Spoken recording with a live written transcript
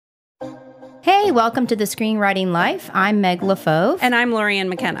Hey, welcome to the Screenwriting Life. I'm Meg LaFauve. And I'm Lorianne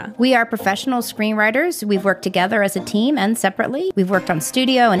McKenna. We are professional screenwriters. We've worked together as a team and separately. We've worked on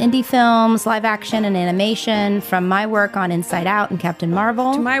studio and indie films, live action and animation, from my work on Inside Out and Captain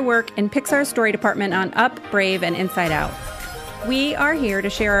Marvel, to my work in Pixar's story department on Up, Brave, and Inside Out. We are here to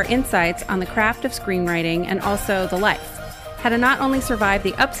share our insights on the craft of screenwriting and also the life. How to not only survive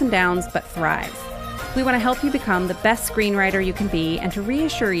the ups and downs, but thrive. We want to help you become the best screenwriter you can be and to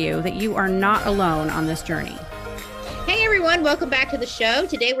reassure you that you are not alone on this journey. Hey everyone, welcome back to the show.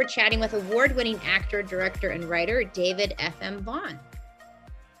 Today we're chatting with award-winning actor, director, and writer David F.M. Vaughn.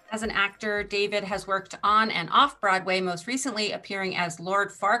 As an actor, David has worked on and off Broadway, most recently appearing as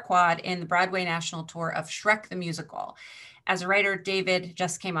Lord Farquaad in the Broadway National Tour of Shrek the Musical. As a writer, David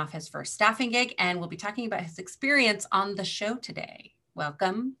just came off his first staffing gig and will be talking about his experience on the show today.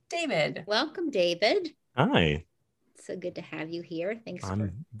 Welcome, David. Welcome, David. Hi. So good to have you here. Thanks.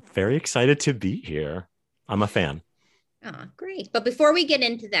 I'm very excited to be here. I'm a fan. Oh, great. But before we get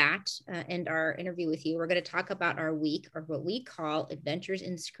into that and our interview with you, we're going to talk about our week, or what we call Adventures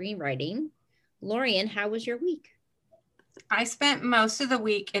in Screenwriting. Lorianne, how was your week? I spent most of the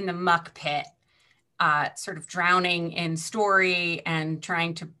week in the muck pit, sort of drowning in story and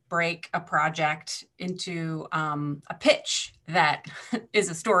trying to break a project into a pitch that is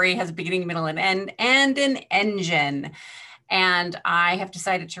a story, has a beginning, middle, and end, and an engine. And I have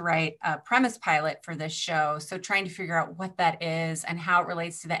decided to write a premise pilot for this show. So trying to figure out what that is and how it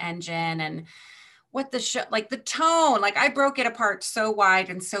relates to the engine and what the show, like the tone, like I broke it apart so wide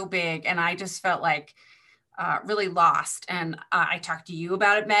and so big. And I just felt like really lost. And I talked to you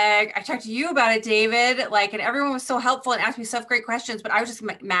about it, Meg. I talked to you about it, David. And everyone was so helpful and asked me such great questions, but I was just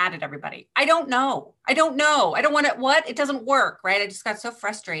mad at everybody. I don't know. I don't want it. What? It doesn't work, right? I just got so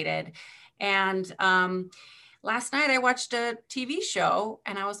frustrated. And last night I watched a TV show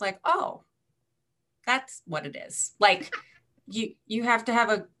and I was like, oh, that's what it is. Like you have to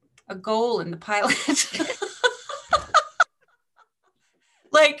have a goal in the pilot.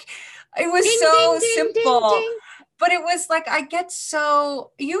 It was simple, but it was like,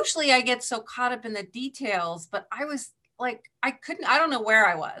 usually I get so caught up in the details, but I was like, I don't know where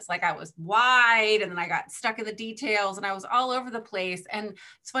I was. Like I was wide and then I got stuck in the details and I was all over the place. And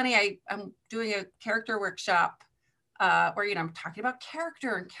it's funny, I'm doing a character workshop where, I'm talking about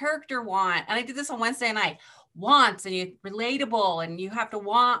character and character want. And I did this on Wednesday night. Wants, and you're relatable and you have to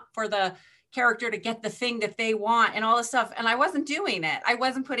want for the character to get the thing that they want and all this stuff. And I wasn't doing it. I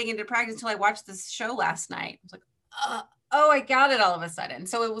wasn't putting it into practice until I watched this show last night. I was like, oh, I got it all of a sudden.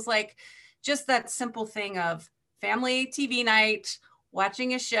 So it was like just that simple thing of family TV night,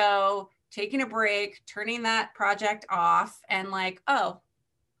 watching a show, taking a break, turning that project off and like, oh,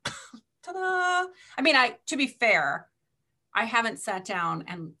 ta-da. I mean, to be fair, I haven't sat down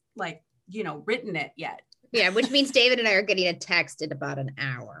and written it yet. Yeah, which means David and I are getting a text in about an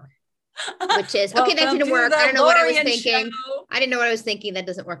hour. Which is, okay, that didn't work. I don't know what I was thinking. I didn't know what I was thinking. That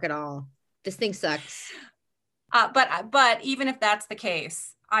doesn't work at all. This thing sucks. But even if that's the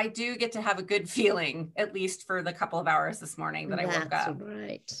case, I do get to have a good feeling, at least for the couple of hours this morning that I woke up.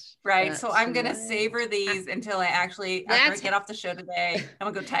 Right. So I'm going to savor these until I after I get off the show today,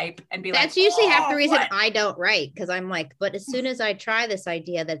 I'm going to go type and be that's usually half the reason I don't write. Cause I'm like, but as soon as I try this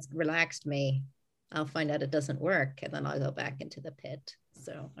idea that's relaxed me, I'll find out it doesn't work. And then I'll go back into the pit.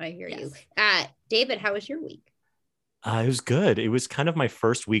 So I hear you. David, how was your week? It was good. It was kind of my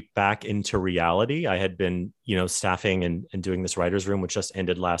first week back into reality. I had been, staffing and doing this writer's room, which just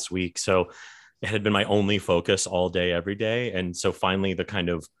ended last week. So it had been my only focus all day, every day. And so finally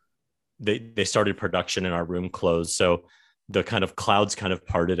they started production and our room closed. So the kind of clouds kind of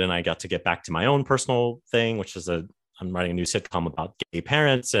parted and I got to get back to my own personal thing, which is I'm writing a new sitcom about gay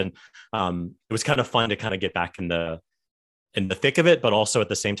parents. And it was kind of fun to kind of get back in the thick of it, but also at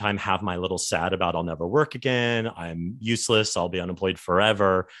the same time have my little sad about I'll never work again. I'm useless. I'll be unemployed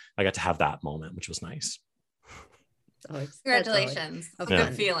forever. I got to have that moment, which was nice. Congratulations. It's a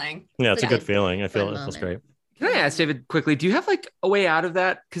good feeling. Yeah, it's a good feeling. I feel it feels great. Can I ask David quickly, do you have a way out of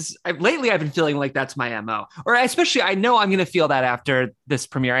that? Because lately I've been feeling like that's my MO, or especially I know I'm going to feel that after this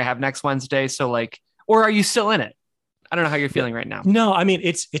premiere I have next Wednesday. So or are you still in it? I don't know how you're feeling right now. No, I mean,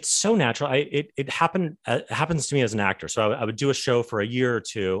 it's so natural. It happens to me as an actor. So I would do a show for a year or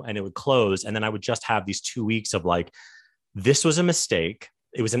two and it would close. And then I would just have these 2 weeks of this was a mistake.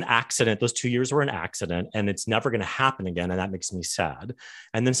 It was an accident. Those 2 years were an accident and it's never going to happen again. And that makes me sad.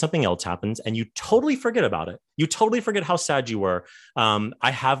 And then something else happens and you totally forget about it. You totally forget how sad you were.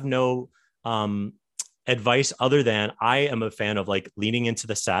 I have no advice other than I am a fan of leaning into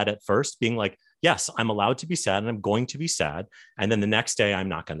the sad at first, being like, yes, I'm allowed to be sad and I'm going to be sad. And then the next day I'm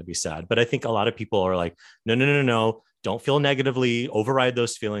not going to be sad. But I think a lot of people are like, no, no, no, no, no, don't feel negatively, override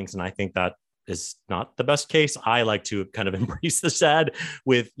those feelings. And I think that is not the best case. I like to kind of embrace the sad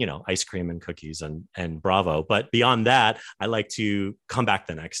with, ice cream and cookies and Bravo. But beyond that, I like to come back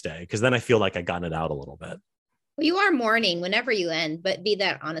the next day because then I feel like I got it out a little bit. Well, you are mourning whenever you end, but be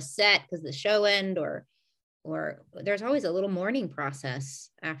that on a set because the show end or there's always a little mourning process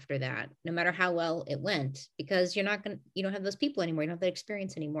after that, no matter how well it went, because you don't have those people anymore. You don't have that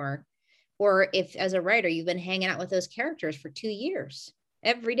experience anymore. Or if as a writer, you've been hanging out with those characters for 2 years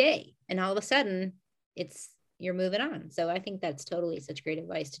every day, and all of a sudden you're moving on. So I think that's totally such great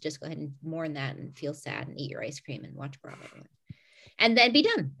advice to just go ahead and mourn that and feel sad and eat your ice cream and watch Bravo and then be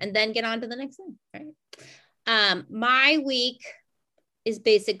done and then get on to the next thing. Right. My week is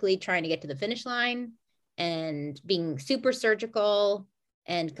basically trying to get to the finish line and being super surgical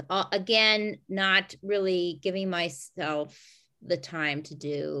and again, not really giving myself the time to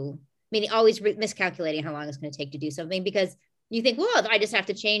do, meaning always miscalculating how long it's going to take to do something, because you think, well, I just have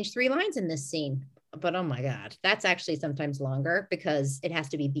to change 3 lines in this scene. But oh my God, that's actually sometimes longer because it has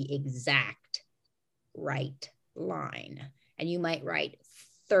to be the exact right line. And you might write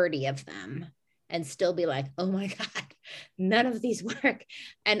 30 of them and still be like, oh my God, none of these work.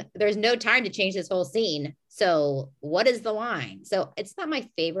 And there's no time to change this whole scene. So what is the line? So it's not my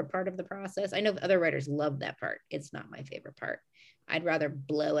favorite part of the process. I know other writers love that part. It's not my favorite part. I'd rather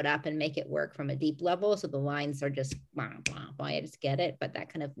blow it up and make it work from a deep level. So the lines are just, blah, blah, blah, I just get it. But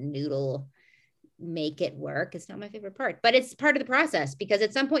that kind of noodle, make it work. It's not my favorite part, but it's part of the process because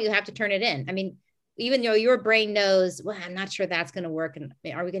at some point you have to turn it in. I mean, even though your brain knows, well, I'm not sure that's going to work. And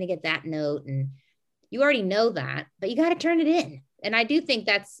are we going to get that note? And you already know that, but you got to turn it in. And I do think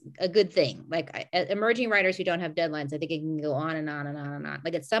that's a good thing. Like emerging writers who don't have deadlines, I think it can go on and on and on and on.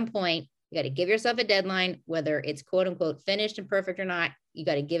 Like at some point, you got to give yourself a deadline, whether it's quote unquote finished and perfect or not, you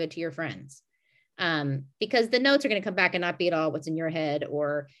got to give it to your friends. Because the notes are going to come back and not be at all what's in your head,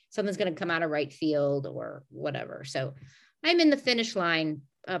 or something's going to come out of right field or whatever. So I'm in the finish line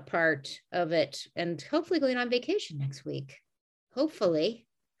part of it and hopefully going on vacation next week. Hopefully.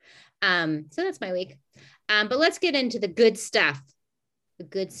 So that's my week. But let's get into the good stuff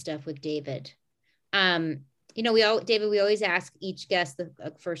with David. David, we always ask each guest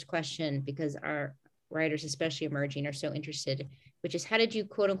the first question because our writers, especially emerging, are so interested, which is how did you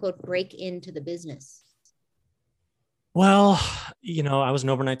quote unquote break into the business? Well, I was an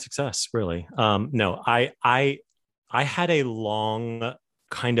overnight success, really. No, I had a long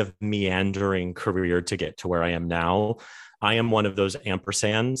kind of meandering career to get to where I am now. I am one of those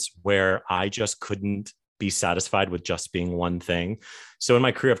ampersands where I just couldn't be satisfied with just being one thing. So in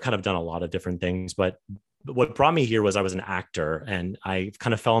my career, I've kind of done a lot of different things, but what brought me here was I was an actor and I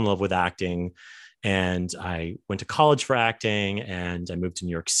kind of fell in love with acting. And I went to college for acting and I moved to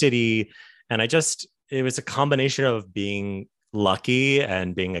New York City. And it was a combination of being lucky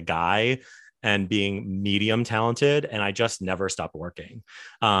and being a guy and being medium talented. And I just never stopped working.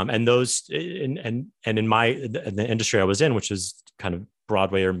 And in the industry I was in, which is kind of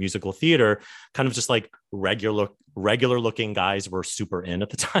Broadway or musical theater, kind of just like regular looking guys were super in at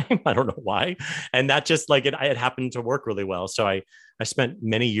the time. I don't know why. And that just like it happened to work really well. So I spent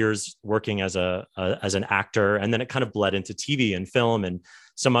many years working as an actor, and then it kind of bled into TV and film and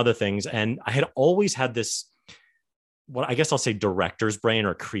some other things. And I had always had this, what I guess I'll say director's brain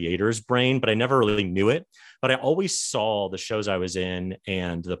or creator's brain, but I never really knew it. But I always saw the shows I was in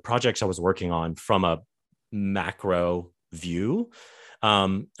and the projects I was working on from a macro view.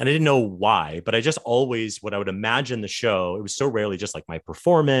 And I didn't know why, but I just always, what I would imagine the show, it was so rarely just like my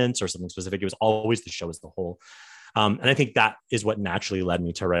performance or something specific. It was always the show as the whole. And I think that is what naturally led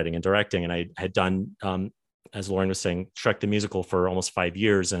me to writing and directing. And I had done, as Lauren was saying, Shrek the Musical for almost 5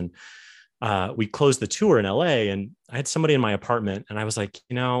 years. And we closed the tour in LA, and I had somebody in my apartment, and I was like,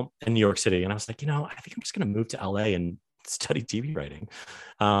 in New York City. And I was like, I think I'm just going to move to LA and study TV writing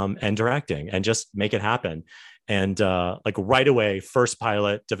and directing and just make it happen. And like right away, first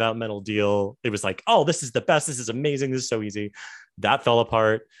pilot, developmental deal. It was like, oh, this is the best. This is amazing. This is so easy. That fell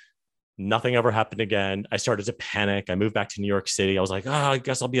apart. Nothing ever happened again. I started to panic. I moved back to New York City. I was like, oh, I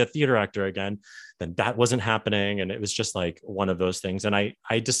guess I'll be a theater actor again. Then that wasn't happening. And it was just like one of those things. And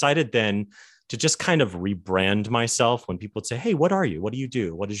I decided then to just kind of rebrand myself. When people would say, hey, what are you? What do you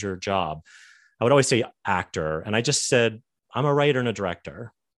do? What is your job? I would always say actor. And I just said, I'm a writer and a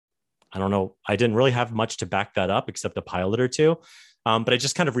director. I don't know. I didn't really have much to back that up except a pilot or two. But I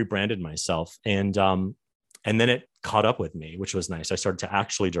just kind of rebranded myself. And then it caught up with me, which was nice. I started to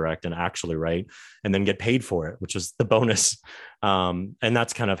actually direct and actually write and then get paid for it, which was the bonus. And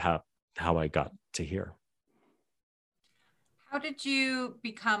that's kind of how how I got to here. How did you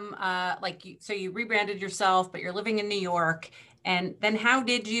become so you rebranded yourself, but you're living in New York, and then how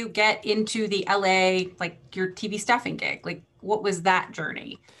did you get into the LA, like your TV staffing gig? Like, what was that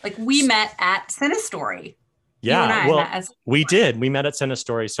journey? Like, we met at Cinestory. You and Yeah, I well, met as we did. We met at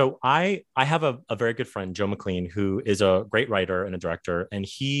Cinestory. So I have a very good friend, Joe McLean, who is a great writer and a director, and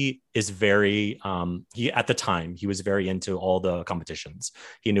he is very he at the time he was very into all the competitions.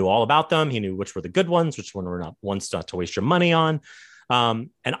 He knew all about them. He knew which were the good ones, which one were not ones not to waste your money on. And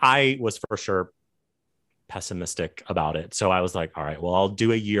I was for sure pessimistic about it. So I was like, all right, well, I'll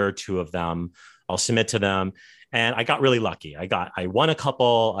do a year or two of them. I'll submit to them. And I got really lucky. I won a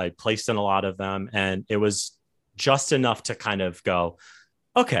couple, I placed in a lot of them, and it was just enough to kind of go,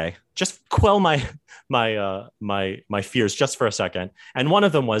 okay, just quell my fears just for a second. And one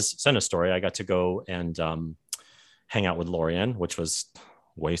of them was Cinestory. I got to go and hang out with Lorian, which was a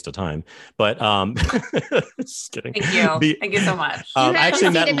waste of time. But just kidding. Thank you. Thank you so much. You have actually to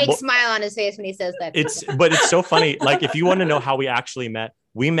see met the big smile on his face when he says that. But it's so funny. Like, if you want to know how we actually met,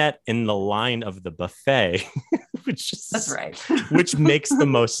 we met in the line of the buffet, That's right. which makes the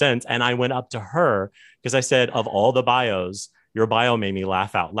most sense. And I went up to her because I said, of all the bios, your bio made me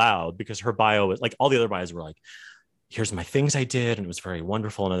laugh out loud, because her bio was like, all the other bios were like, here's my things I did, and it was very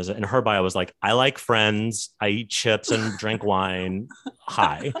wonderful. And her bio was like, I like Friends, I eat chips and drink wine.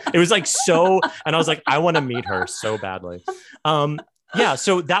 Hi. It was like so, and I was like, I want to meet her so badly. Yeah,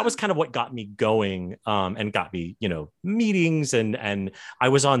 so that was kind of what got me going, and got me, meetings, and I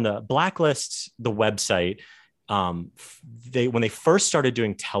was on the Blacklist, the website. When they first started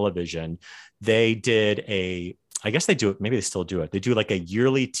doing television, they did I guess they do it, maybe they still do it. They do like a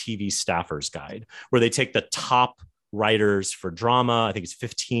yearly TV staffers guide where they take the top writers for drama, I think it's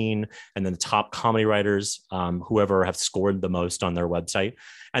 15, and then the top comedy writers, whoever have scored the most on their website,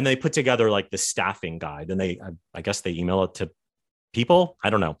 and they put together like the staffing guide, and I guess they email it to people.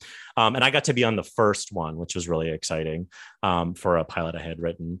 I don't know. And I got to be on the first one, which was really exciting, for a pilot I had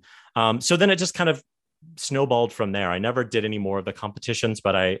written. So then it just kind of snowballed from there. I never did any more of the competitions,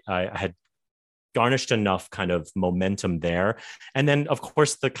 but I had garnished enough kind of momentum there. And then, of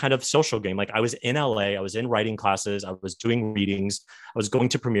course, the kind of social game. Like, I was in LA, I was in writing classes, I was doing readings, I was going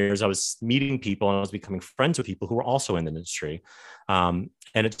to premieres, I was meeting people, and I was becoming friends with people who were also in the industry. And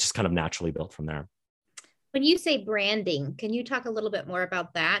it just kind of naturally built from there. When you say branding, can you talk a little bit more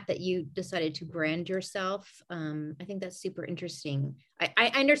about that you decided to brand yourself? I think that's super interesting.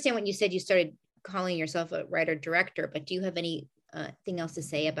 I understand when you said you started calling yourself a writer director, but do you have any thing else to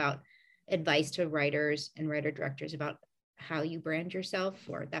say about advice to writers and writer directors about how you brand yourself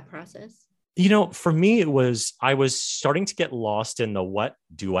or that process? For me, I was starting to get lost in the, what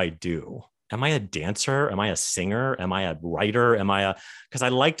do I do? Am I a dancer? Am I a singer? Am I a writer? Because I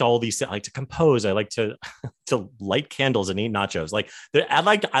liked all these, I like to compose. I like to light candles and eat nachos. Like, I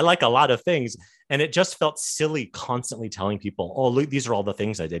like a lot of things. And it just felt silly constantly telling people, oh, look, these are all the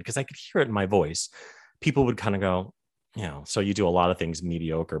things I did, because I could hear it in my voice. People would kind of go, so you do a lot of things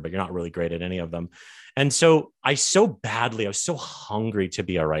mediocre, but you're not really great at any of them. And so I was so hungry to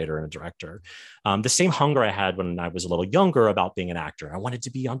be a writer and a director. The same hunger I had when I was a little younger about being an actor. I wanted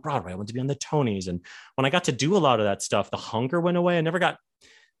to be on Broadway. I wanted to be on the Tonys. And when I got to do a lot of that stuff, the hunger went away. I never got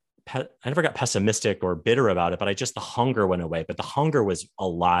pessimistic or bitter about it, but the hunger went away. But the hunger was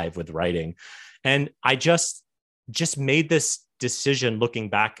alive with writing. And I just made this decision. Looking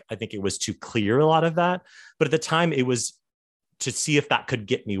back, I think it was to clear a lot of that. But at the time, it was to see if that could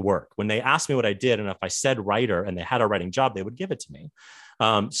get me work. When they asked me what I did, and if I said writer and they had a writing job, they would give it to me.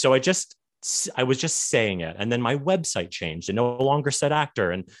 So I was just saying it. And then my website changed. It no longer said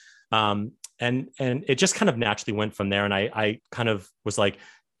actor. And it just kind of naturally went from there. And I kind of was like,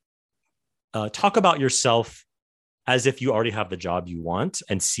 talk about yourself as if you already have the job you want,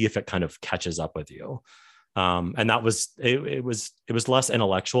 and see if it kind of catches up with you. And that was, it was less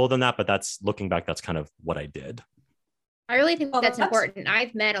intellectual than that, but looking back, that's kind of what I did. I really think that's important.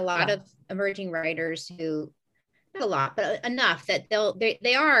 I've met a lot of emerging writers who, not a lot, but enough that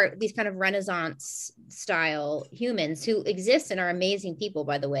they are these kind of Renaissance style humans who exist and are amazing people,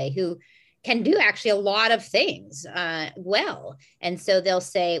 by the way, who can do actually a lot of things well. And so they'll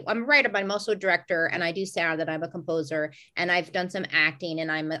say, I'm a writer, but I'm also a director, and I do sound, that I'm a composer, and I've done some acting, and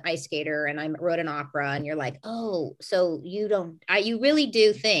I'm an ice skater, and I wrote an opera. And you're like, oh, so you really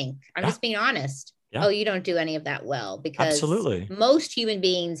do think, I'm just being honest. Yeah. Oh, you don't do any of that well, because absolutely, most human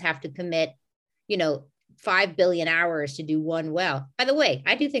beings have to commit, 5 billion hours to do one well. By the way,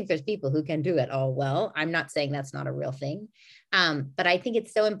 I do think there's people who can do it all well. I'm not saying that's not a real thing. But I think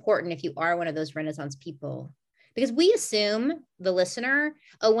it's so important, if you are one of those Renaissance people, Because we assume, the listener,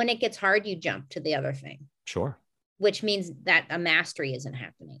 oh, when it gets hard, you jump to the other thing. Sure. Which means that a mastery isn't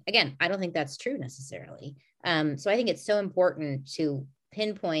happening. Again, I don't think that's true necessarily. So I think it's so important to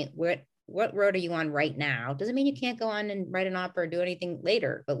pinpoint what road are you on right now? Doesn't mean you can't go on and write an opera or do anything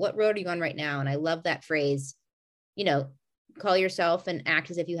later, but what road are you on right now? And I love that phrase, call yourself and act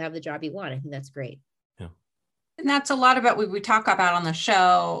as if you have the job you want. I think that's great. Yeah. And that's a lot about what we talk about on the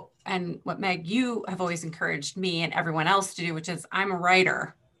show, and what, Meg, you have always encouraged me and everyone else to do, which is, I'm a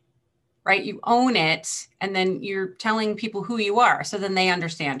writer, right? You own it, and then you're telling people who you are, so then they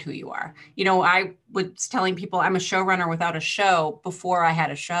understand who you are. I was telling people I'm a showrunner without a show before I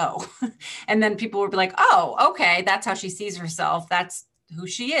had a show. And then people would be like, oh, okay, that's how she sees herself. That's who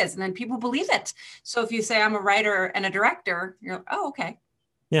she is. And then people believe it. So if you say I'm a writer and a director, you're like, oh, okay.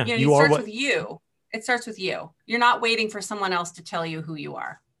 Yeah, it starts with you. It starts with you. You're not waiting for someone else to tell you who you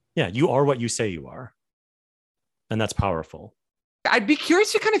are. Yeah, you are what you say you are. And that's powerful. I'd be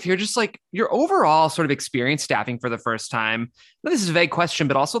curious to kind of hear just like your overall sort of experience staffing for the first time. Now, this is a vague question,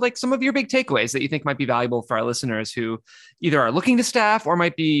 but also like some of your big takeaways that you think might be valuable for our listeners who either are looking to staff or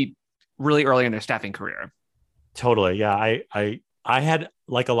might be really early in their staffing career. Totally. Yeah. I had,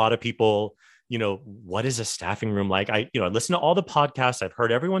 like a lot of people, what is a staffing room like? I listen to all the podcasts. I've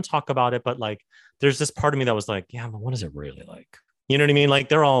heard everyone talk about it, but like, there's this part of me that was like, yeah, but what is it really like? You know what I mean? Like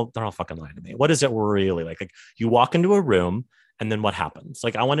they're all fucking lying to me. What is it really like? Like you walk into a room and then what happens?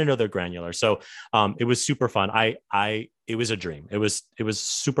 Like, I want to know their Granular. So it was super fun. It was a dream. It was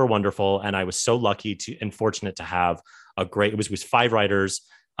super wonderful. And I was so lucky and fortunate to have it was 5 writers,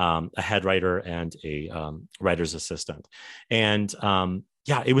 a head writer and a writer's assistant. And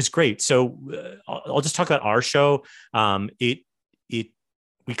yeah, it was great. So I'll just talk about our show.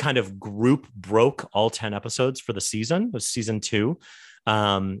 We kind of group broke all 10 episodes for the season. It was season 2.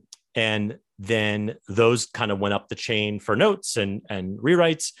 And then those kind of went up the chain for notes and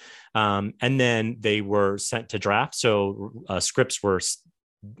rewrites. And then they were sent to draft. So scripts were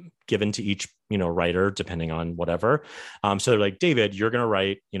given to each, writer, depending on whatever. So they're like, David, you're going to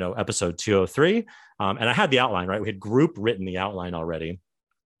write, episode 203. And I had the outline, right? We had group written the outline already.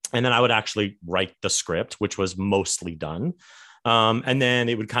 And then I would actually write the script, which was mostly done. And then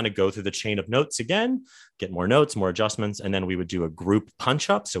it would kind of go through the chain of notes again, get more notes, more adjustments. And then we would do a group punch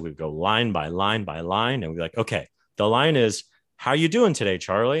up. So we'd go line by line by line. And we'd be like, okay, the line is, how you doing today,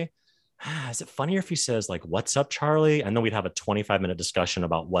 Charlie? Is it funnier if he says like, what's up, Charlie? And then we'd have a 25-minute discussion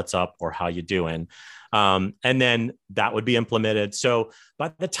about what's up or how you doing. And then that would be implemented. So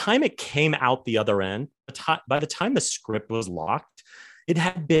by the time it came out the other end, by the time the script was locked, it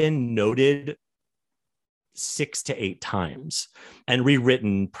had been noted 6 to 8 times and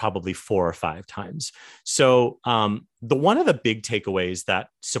rewritten probably 4 or 5 times. So one of the big takeaways that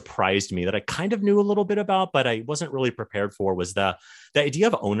surprised me that I kind of knew a little bit about, but I wasn't really prepared for, was the idea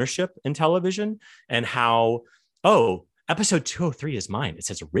of ownership in television and how, episode 203 is mine. It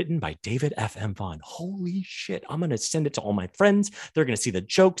says written by David F.M. Vaughn. Holy shit. I'm going to send it to all my friends. They're going to see the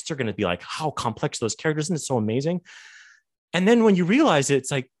jokes. They're going to be like, how complex those characters. And it's so amazing. And then when you realize it,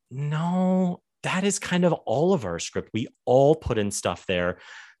 it's like, no, that is kind of all of our script. We all put in stuff there.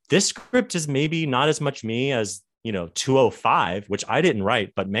 This script is maybe not as much me as, 205, which I didn't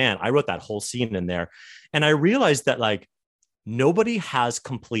write, but man, I wrote that whole scene in there. And I realized that like nobody has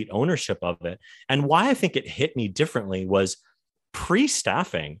complete ownership of it. And why I think it hit me differently was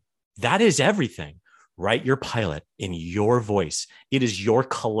pre-staffing. That is everything. Write your pilot in your voice. It is your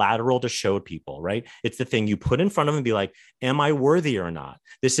collateral to show people, right? It's the thing you put in front of them and be like, am I worthy or not?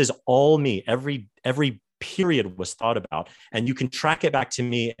 This is all me. Every period was thought about, and you can track it back to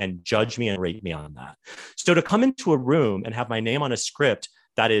me and judge me and rate me on that. So to come into a room and have my name on a script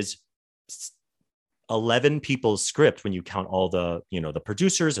that is 11 people's script, when you count all the, the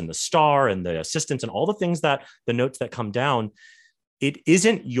producers and the star and the assistants and all the things that the notes that come down, it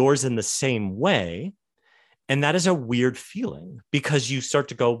isn't yours in the same way. And that is a weird feeling because you start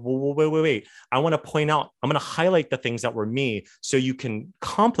to go, well, wait. I want to point out, I'm going to highlight the things that were me so you can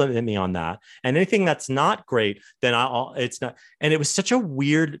compliment me on that. And anything that's not great, then it's not. And it was such a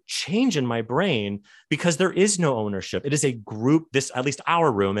weird change in my brain because there is no ownership. It is a group, at least our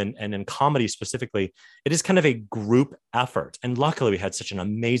room and in comedy specifically, it is kind of a group effort. And luckily we had such an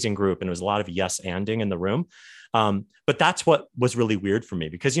amazing group and there was a lot of yes anding in the room. But that's what was really weird for me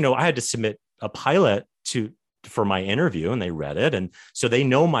because, I had to submit a pilot for my interview and they read it. And so they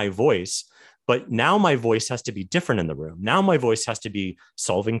know my voice, but now my voice has to be different in the room. Now my voice has to be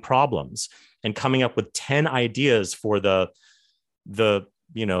solving problems and coming up with 10 ideas for the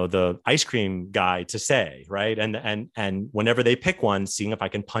ice cream guy to say, right. And whenever they pick one, seeing if I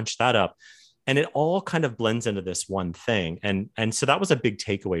can punch that up. And it all kind of blends into this one thing. And so that was a big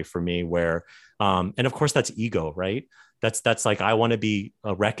takeaway for me where, and of course that's ego, right? That's like, I want to be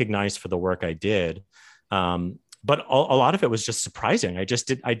recognized for the work I did. But a lot of it was just surprising. I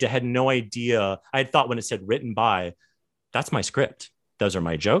had no idea. I had thought when it said written by, that's my script. Those are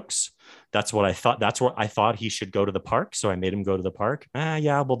my jokes. That's what I thought. That's what I thought he should go to the park. So I made him go to the park.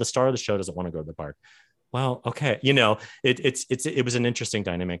 Yeah. Well, the star of the show doesn't want to go to the park. Well, okay. It was an interesting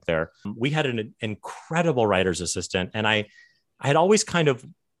dynamic there. We had an incredible writer's assistant, and I had always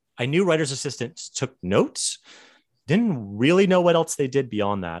I knew writer's assistants took notes, didn't really know what else they did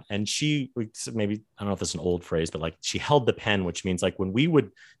beyond that. And maybe, I don't know if it's an old phrase, but like she held the pen, which means like when we'd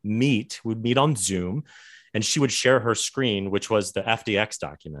meet on Zoom, and she would share her screen, which was the FDX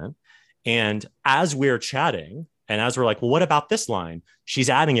document. And as we're chatting, and as we're like, well, what about this line? She's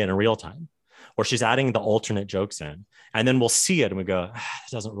adding it in real time, or she's adding the alternate jokes in. And then we'll see it and we go,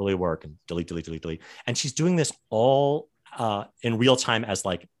 it doesn't really work, and delete, delete, delete, delete. And she's doing this all in real time as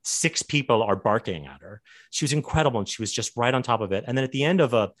like 6 people are barking at her. She was incredible. And she was just right on top of it. And then at the end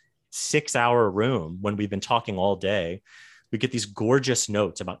of a 6-hour room, when we've been talking all day, we get these gorgeous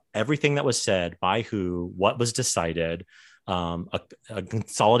notes about everything that was said, by who, what was decided, a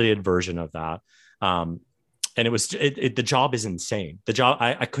consolidated version of that. And the job is insane. The job,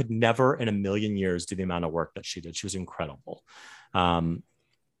 I could never in a million years do the amount of work that she did. She was incredible.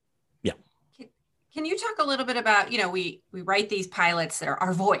 Yeah. Can you talk a little bit about, we write these pilots that are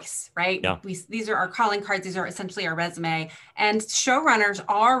our voice, right? Yeah. These are our calling cards. These are essentially our resume, and showrunners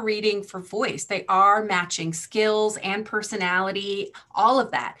are reading for voice. They are matching skills and personality, all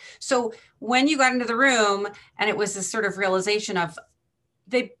of that. So when you got into the room and it was this sort of realization of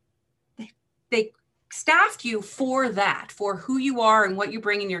they staffed you for that, for who you are and what you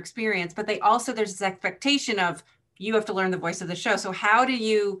bring in your experience, but there's this expectation of you have to learn the voice of the show. So how do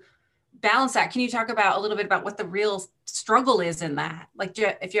you balance that? Can you talk about a little bit about what the real struggle is in that? Like,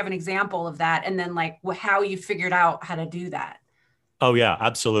 if you have an example of that, and then like how you figured out how to do that. Oh yeah,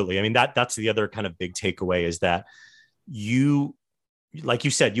 absolutely. I mean, that's the other kind of big takeaway, is that you, like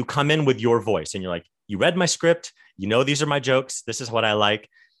you said, you come in with your voice and you're like, you read my script, these are my jokes, this is what I like.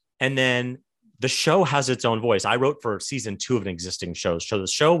 And then the show has its own voice. I wrote for season 2 of an existing show. So the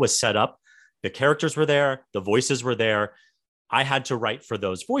show was set up, the characters were there, the voices were there. I had to write for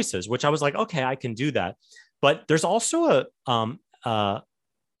those voices, which I was like, okay, I can do that. But there's also an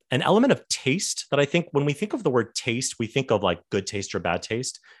element of taste that I think when we think of the word taste, we think of like good taste or bad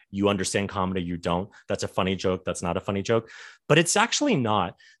taste. You understand comedy, you don't. That's a funny joke. That's not a funny joke. But it's actually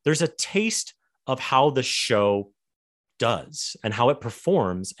not. There's a taste of how the show does and how it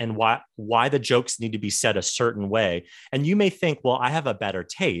performs, and why the jokes need to be said a certain way. And you may think, well, I have a better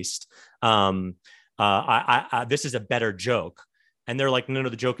taste. This is a better joke. And they're like, no,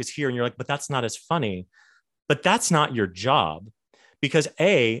 the joke is here. And you're like, but that's not as funny. But that's not your job, because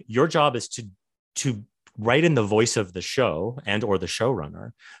A, your job is to write in the voice of the show and or the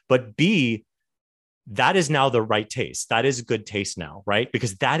showrunner. But B, that is now the right taste. That is good taste now, right?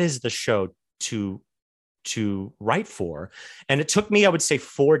 Because that is the show to write for. And it took me, I would say,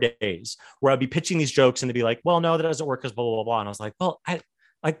 4 days where I'd be pitching these jokes and they'd be like, well, no, that doesn't work because blah, blah, blah, blah. And I was like, well, I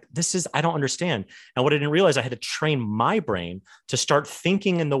don't understand. And what I didn't realize, I had to train my brain to start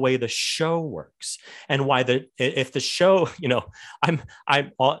thinking in the way the show works, and why if the show,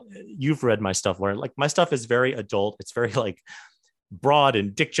 you've read my stuff, Lauren, like my stuff is very adult. It's very like broad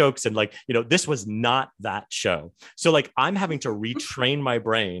and dick jokes. And like, this was not that show. So like, I'm having to retrain my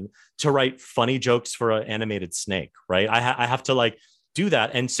brain to write funny jokes for an animated snake, right? I have to like do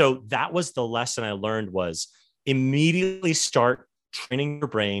that. And so that was the lesson I learned, was immediately start training your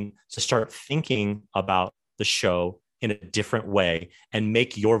brain to start thinking about the show in a different way and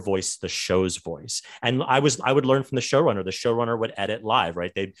make your voice the show's voice. And I would learn from the showrunner. The showrunner would edit live,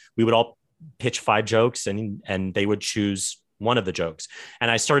 right? We would all pitch 5 jokes and they would choose one of the jokes.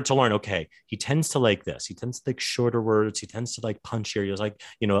 And I started to learn, okay, he tends to like this. He tends to like shorter words. He tends to like punch here. He was like,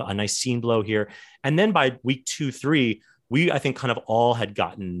 a nice scene blow here. And then by week 2, 3, I think kind of all had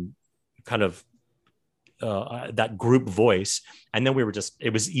gotten kind of that group voice. And then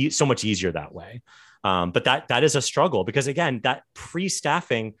it was so much easier that way. But that is a struggle, because again, that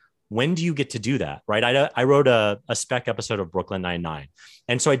pre-staffing, when do you get to do that? Right. I wrote a spec episode of Brooklyn Nine-Nine.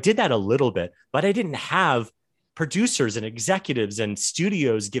 And so I did that a little bit, but I didn't have producers and executives and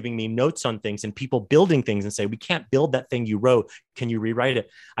studios giving me notes on things and people building things and say, we can't build that thing you wrote. Can you rewrite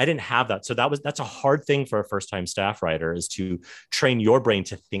it? I didn't have that. So that's a hard thing for a first-time staff writer, is to train your brain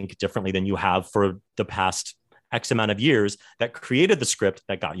to think differently than you have for the past X amount of years that created the script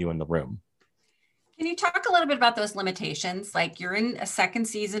that got you in the room. Can you talk a little bit about those limitations? Like you're in a second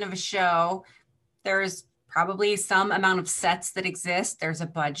season of a show. There's probably some amount of sets that exist. There's a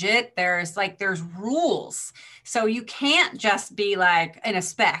budget. There's rules. So you can't just be like in a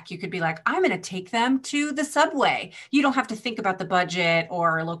spec. You could be like, I'm going to take them to the subway. You don't have to think about the budget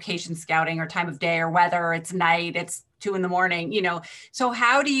or location scouting or time of day or whether it's night, it's 2 a.m, you know? So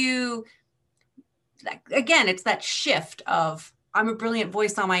how do you, again, it's that shift of I'm a brilliant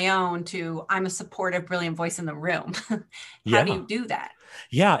voice on my own to I'm a supportive, brilliant voice in the room. How do you do that?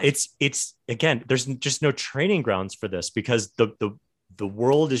 Yeah, it's again, there's just no training grounds for this because the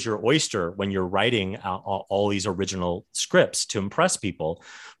world is your oyster when you're writing all these original scripts to impress people.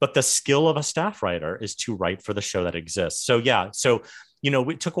 But the skill of a staff writer is to write for the show that exists. So yeah, you know,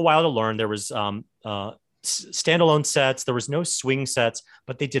 it took a while to learn. There was standalone sets. There was no swing sets,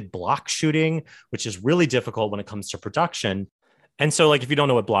 but they did block shooting, which is really difficult when it comes to production. And so, like, if you don't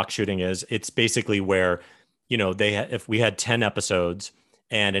know what block shooting is, it's basically where, you know, if we had 10 episodes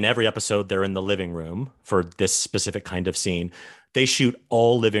and in every episode, they're in the living room for this specific kind of scene, they shoot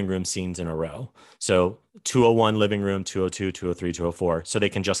all living room scenes in a row. So 201 living room, 202, 203, 204. So they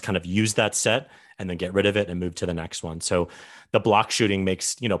can just kind of use that set and then get rid of it and move to the next one. So the block shooting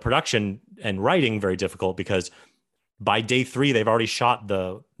makes, you know, production and writing very difficult because by day 3, they've already shot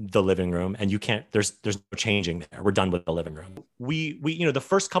the living room and you can't, there's no changing there. We're done with the living room. We you know, the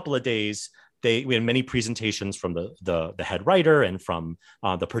first couple of days, we had many presentations from the head writer and from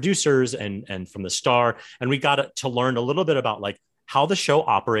the producers and from the star. And we got to learn a little bit about like how the show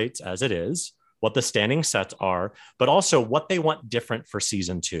operates as it is, what the standing sets are, but also what they want different for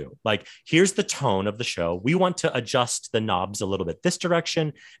season 2. Like, here's the tone of the show. We want to adjust the knobs a little bit this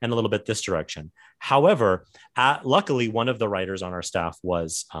direction and a little bit this direction. However, luckily, one of the writers on our staff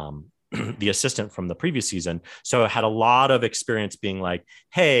was the assistant from the previous season. So I had a lot of experience being like,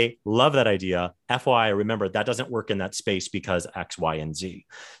 hey, love that idea. FYI, remember that doesn't work in that space because X, Y, and Z.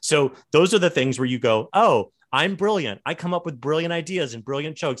 So those are the things where you go, oh, I'm brilliant. I come up with brilliant ideas and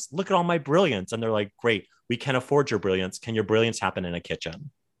brilliant jokes. Look at all my brilliance. And they're like, great, we can afford your brilliance. Can your brilliance happen in a kitchen?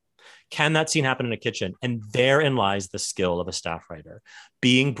 Can that scene happen in a kitchen? And therein lies the skill of a staff writer,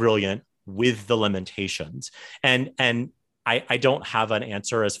 being brilliant with the limitations. And I don't have an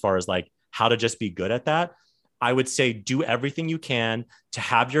answer as far as like how to just be good at that. I would say do everything you can to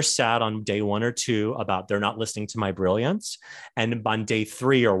have your sad on day 1 or 2 about they're not listening to my brilliance. And on day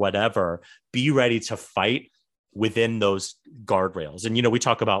 3 or whatever, be ready to fight within those guardrails. And, you know, we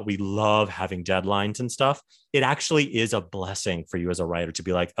talk about, we love having deadlines and stuff. It actually is a blessing for you as a writer to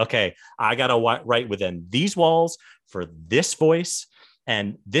be like, okay, I got to write within these walls for this voice.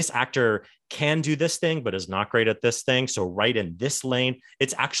 And this actor can do this thing, but is not great at this thing. So right in this lane,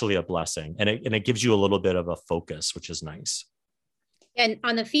 it's actually a blessing. And it gives you a little bit of a focus, which is nice. And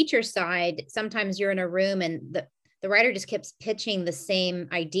on the feature side, sometimes you're in a room and the writer just keeps pitching the same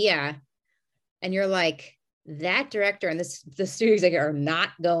idea. And you're like, that director and the studio executive are not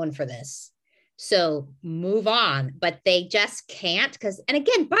going for this. So move on. But they just can't and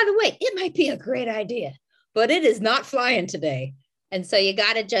again, by the way, it might be a great idea, but it is not flying today. And so you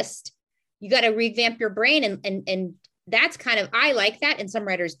got to revamp your brain. And that's kind of, I like that. And some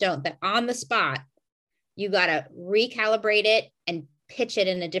writers don't, that on the spot, you got to recalibrate it and pitch it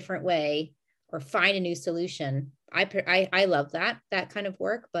in a different way or find a new solution. I love that kind of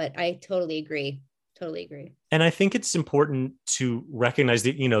work, but I totally agree. And I think it's important to recognize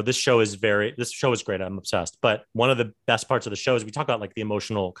that, you know, this show is great. I'm obsessed. But one of the best parts of the show is we talk about like the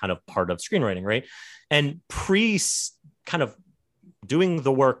emotional kind of part of screenwriting, right? And kind of doing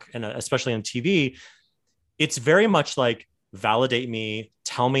the work, and especially on TV, it's very much like validate me,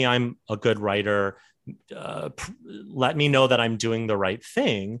 tell me I'm a good writer, let me know that I'm doing the right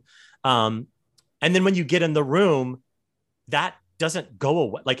thing. And then when you get in the room, that doesn't go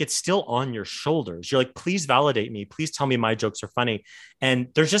away. Like, it's still on your shoulders. You're like, please validate me. Please tell me my jokes are funny. And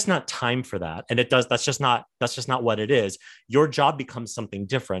there's just not time for that. And that's just not what it is. Your job becomes something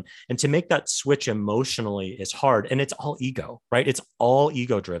different. And to make that switch emotionally is hard. And it's all ego, right? It's all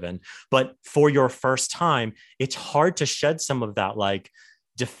ego driven. But for your first time, it's hard to shed some of that, like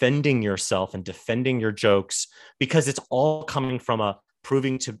defending yourself and defending your jokes, because it's all coming from a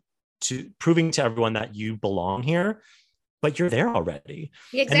proving to everyone that you belong here. But you're there already.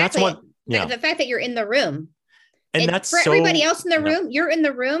 Exactly. And that's the fact that you're in the room. And that's for everybody else in the room, you're in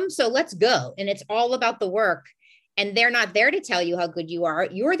the room. So let's go. And it's all about the work. And they're not there to tell you how good you are.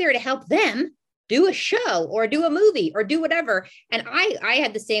 You're there to help them do a show or do a movie or do whatever. And I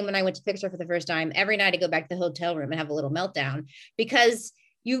had the same when I went to Pixar for the first time. Every night I go back to the hotel room and have a little meltdown because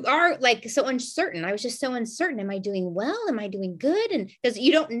you are like so uncertain. I was just so uncertain. Am I doing well? Am I doing good? And because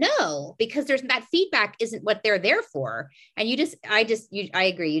you don't know, because there's that feedback isn't what they're there for. And I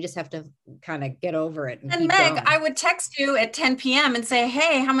agree. You just have to kind of get over it. And Meg, going. I would text you at 10 p.m. and say,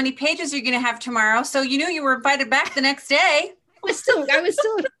 hey, how many pages are you going to have tomorrow? So you knew you were invited back the next day. I was still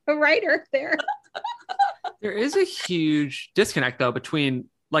a writer there. There is a huge disconnect though, between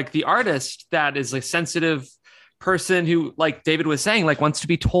like the artist that is a sensitive person who, like David was saying, like wants to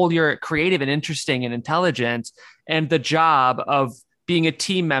be told you're creative and interesting and intelligent, and the job of being a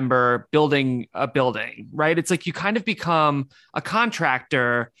team member building a building, right? It's like you kind of become a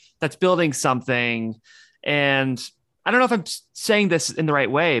contractor that's building something. And I don't know if I'm saying this in the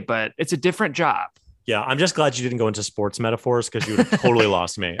right way, but it's a different job. Yeah, I'm just glad you didn't go into sports metaphors, because you would have totally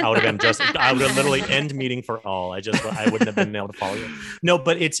lost me. I would have literally end meeting for all. I wouldn't have been able to follow you. No,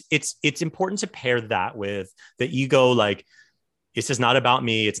 but it's important to pair that with the ego. Like, this is not about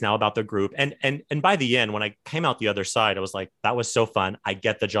me. It's now about the group. And by the end, when I came out the other side, I was like, that was so fun. I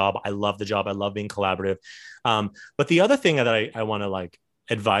get the job. I love the job. I love being collaborative. But the other thing that I want to like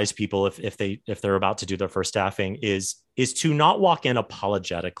advise people if they're about to do their first staffing is to not walk in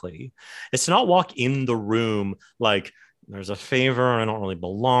apologetically. It's to not walk in the room like there's a favor, I don't really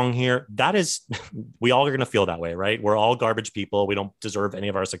belong here. That is, we all are going to feel that way, right? We're all garbage people. We don't deserve any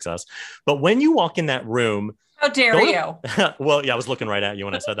of our success. But when you walk in that room, how dare you? Well, yeah, I was looking right at you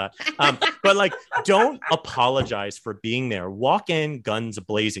when I said that. But like, don't apologize for being there. Walk in guns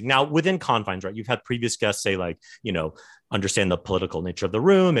blazing. Now, within confines, right? You've had previous guests say like, understand the political nature of the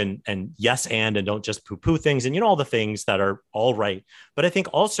room and yes, and don't just poo-poo things and, all the things that are all right. But I think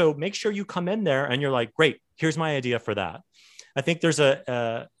also make sure you come in there and you're like, great, here's my idea for that. I think there's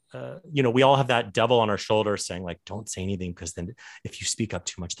we all have that devil on our shoulder saying like, don't say anything, because then if you speak up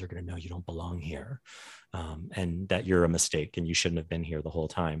too much, they're going to know you don't belong here. And that you're a mistake and you shouldn't have been here the whole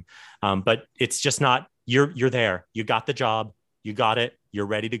time. But it's just not, you're there, you got the job, you got it, you're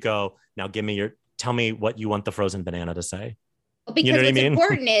ready to go. Now tell me what you want the frozen banana to say. Because you know what's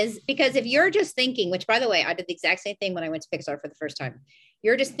important is, because if you're just thinking, which by the way, I did the exact same thing when I went to Pixar for the first time.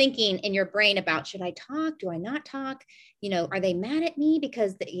 You're just thinking in your brain about, should I talk? Do I not talk? Are they mad at me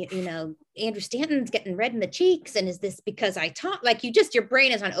because Andrew Stanton's getting red in the cheeks? And is this because I talk? Like your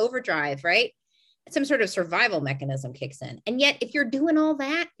brain is on overdrive, right? Some sort of survival mechanism kicks in. And yet if you're doing all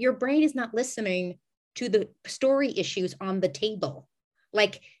that, your brain is not listening to the story issues on the table.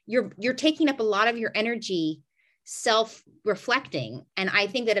 Like you're taking up a lot of your energy self-reflecting. And I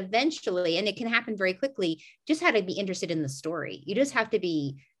think that eventually, and it can happen very quickly, just have to be interested in the story. You just have to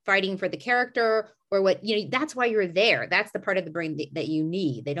be fighting for the character or what, that's why you're there. That's the part of the brain that you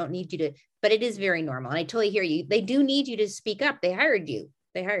need. They don't need you to, but it is very normal. And I totally hear you. They do need you to speak up. They hired you.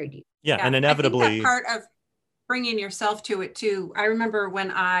 Yeah. And inevitably, I think that part of bringing yourself to it too. I remember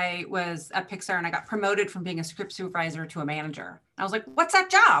when I was at Pixar and I got promoted from being a script supervisor to a manager. I was like, what's that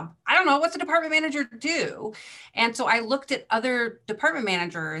job? I don't know. What's a department manager do? And so I looked at other department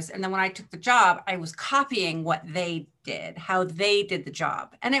managers. And then when I took the job, I was copying what they did, how they did the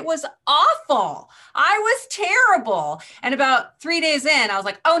job. And it was awful. I was terrible. And about 3 days in, I was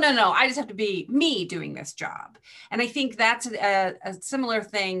like, oh, no, I just have to be me doing this job. And I think that's a similar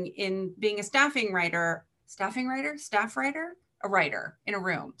thing in being a staff writer, a writer in a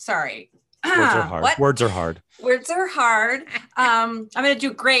room. Sorry. Words are hard. What? Words are hard. I'm going to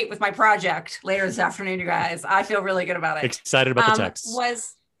do great with my project later this afternoon, you guys. I feel really good about it. Excited about the text. When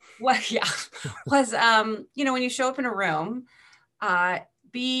you show up in a room,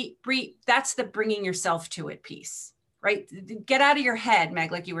 that's the bringing yourself to it piece, right? Get out of your head,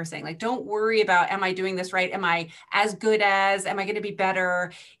 Meg, like you were saying, like, don't worry about, am I doing this right? Am I as good as, am I going to be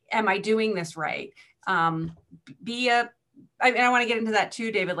better? Am I doing this right? And I want to get into that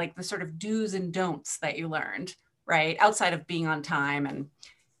too, David, like the sort of do's and don'ts that you learned, right? Outside of being on time and,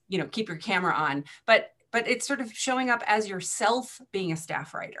 keep your camera on, but it's sort of showing up as yourself being a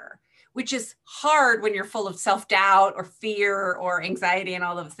staff writer, which is hard when you're full of self-doubt or fear or anxiety and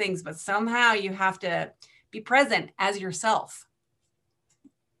all those things, but somehow you have to be present as yourself.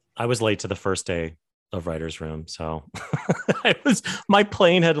 I was late to the first day of writer's room. So my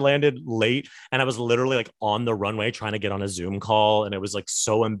plane had landed late and I was literally like on the runway trying to get on a Zoom call. And it was like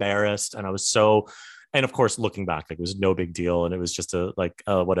so embarrassed. And and of course, looking back, like it was no big deal. And it was just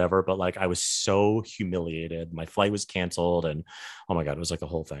whatever, but like, I was so humiliated. My flight was canceled and oh my God, it was like a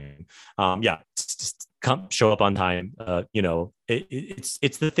whole thing. Just show up on time.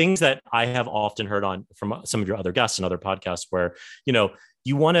 It's the things that I have often heard from some of your other guests and other podcasts where,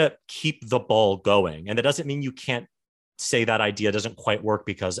 you want to keep the ball going. And that doesn't mean you can't say that idea doesn't quite work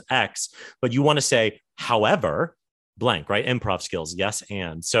because X, but you want to say, however, blank, right? Improv skills. Yes.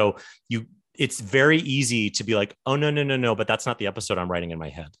 And so it's very easy to be like, oh, no, but that's not the episode I'm writing in my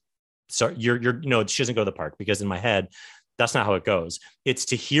head. So you're, she doesn't go to the park, because in my head, that's not how it goes. It's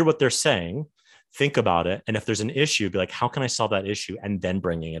to hear what they're saying, think about it. And if there's an issue, be like, how can I solve that issue? And then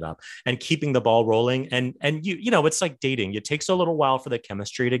bringing it up and keeping the ball rolling. And it's like dating. It takes a little while for the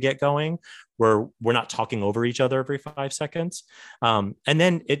chemistry to get going, where we're not talking over each other every 5 seconds. And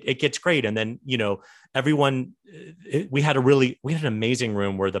then it gets great. And then, everyone, we had an amazing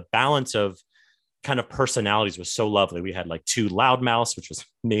room where the balance of kind of personalities was so lovely. We had like 2 loudmouths, which was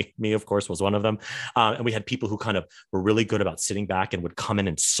me of course was one of them. And we had people who kind of were really good about sitting back and would come in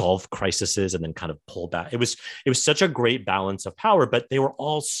and solve crises and then kind of pull back. It was such a great balance of power, but they were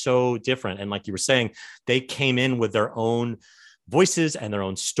all so different. And like you were saying, they came in with their own voices and their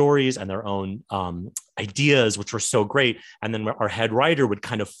own stories and their own ideas, which were so great. And then our head writer would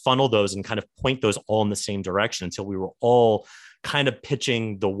kind of funnel those and kind of point those all in the same direction until we were all kind of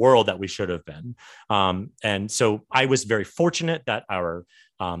pitching the world that we should have been. And so I was very fortunate that our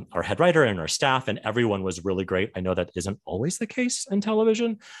head writer and our staff and everyone was really great. I know that isn't always the case in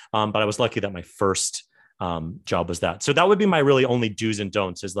television, but I was lucky that my first job was that. So that would be my really only do's and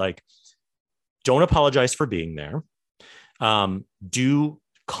don'ts, is like, don't apologize for being there. Do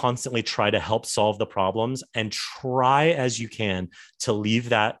constantly try to help solve the problems, and try as you can to leave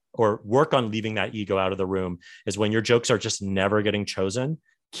that, or work on leaving that ego out of the room. Is when your jokes are just never getting chosen,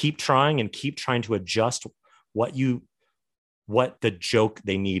 keep trying and keep trying to adjust what the joke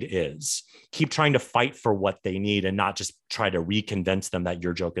they need is. Keep trying to fight for what they need, and not just try to reconvince them that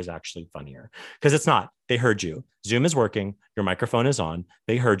your joke is actually funnier, because it's not. They heard you. Zoom is working. Your microphone is on.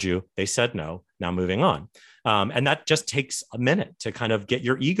 They heard you. They said no. Now moving on. And that just takes a minute to kind of get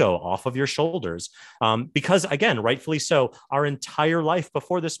your ego off of your shoulders. Because again, rightfully so, our entire life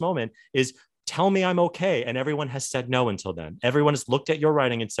before this moment is tell me I'm okay. And everyone has said no until then. Everyone has looked at your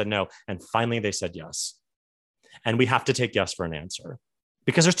writing and said no. And finally they said yes. And we have to take yes for an answer,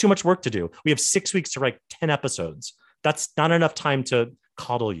 because there's too much work to do. We have 6 weeks to write 10 episodes. That's not enough time to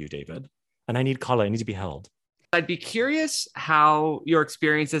coddle you, David. And I need coddle. I need to be held. I'd be curious how your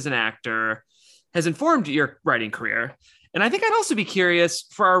experience as an actor has informed your writing career. And I think I'd also be curious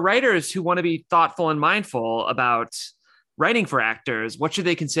for our writers who want to be thoughtful and mindful about writing for actors, what should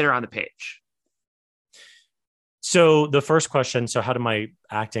they consider on the page? So the first question, so how did my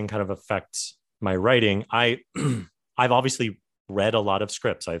acting kind of affect my writing? I've obviously read a lot of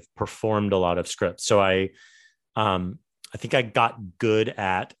scripts. I've performed a lot of scripts. So I think I got good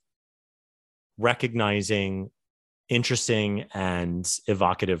at recognizing interesting and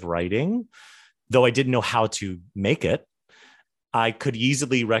evocative writing, though I didn't know how to make it. I could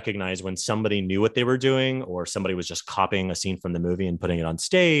easily recognize when somebody knew what they were doing, or somebody was just copying a scene from the movie and putting it on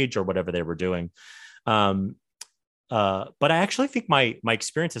stage, or whatever they were doing. But I actually think my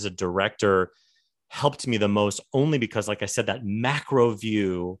experience as a director helped me the most, only because, like I said, that macro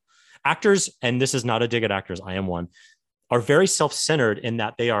view. Actors, and this is not a dig at actors, I am one, are very self-centered in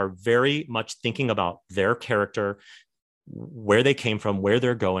that they are very much thinking about their character, where they came from, where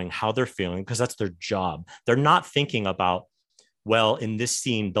they're going, how they're feeling, because that's their job. They're not thinking about, well, in this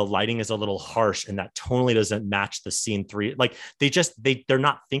scene, the lighting is a little harsh and that tonally doesn't match the scene 3. Like they're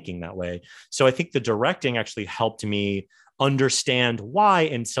not thinking that way. So I think the directing actually helped me understand why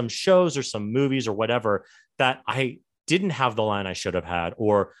in some shows or some movies or whatever, that I didn't have the line I should have had,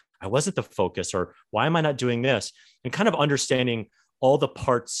 or I wasn't the focus, or why am I not doing this? And kind of understanding all the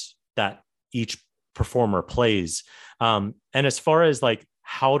parts that each performer plays. And as far as like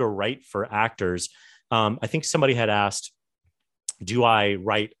how to write for actors, I think somebody had asked, do I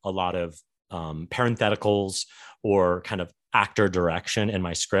write a lot of parentheticals or kind of actor direction in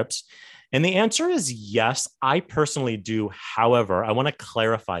my scripts? And the answer is yes, I personally do. However, I want to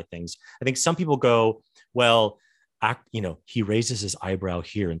clarify things. I think some people go, well, he raises his eyebrow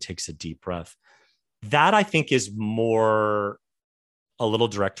here and takes a deep breath. That I think is more a little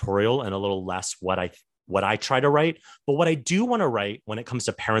directorial and a little less what I try to write. But what I do want to write when it comes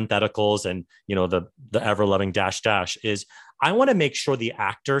to parentheticals and, the ever loving dash dash is I want to make sure the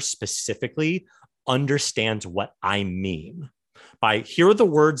actor specifically understands what I mean by, here are the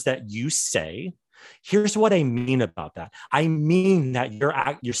words that you say. Here's what I mean about that. I mean that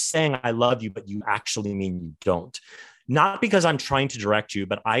you're saying I love you, but you actually mean you don't. Not because I'm trying to direct you,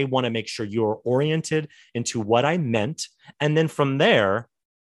 but I want to make sure you're oriented into what I meant. And then from there,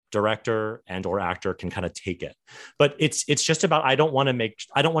 director and or actor can kind of take it. But it's just about, I don't want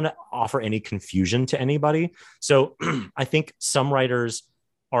to offer any confusion to anybody. So I think some writers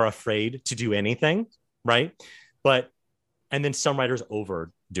are afraid to do anything, right? And then some writers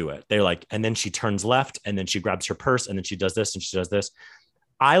overdo do it. They're like, and then she turns left and then she grabs her purse and then she does this and she does this.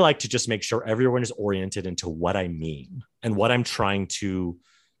 I like to just make sure everyone is oriented into what I mean and what I'm trying to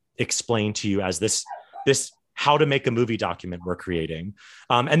explain to you as this how to make a movie document we're creating.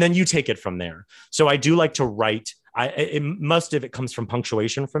 And then you take it from there. So I do like to write. Most of it comes from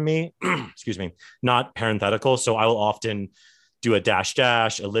punctuation from me, excuse me, not parenthetical. So I will often do a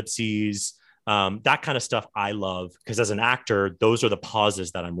dash, ellipses, that kind of stuff I love, because as an actor, those are the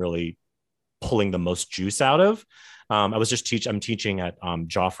pauses that I'm really pulling the most juice out of. I'm teaching at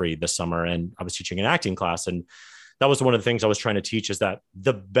Joffrey this summer, and I was teaching an acting class. And that was one of the things I was trying to teach, is that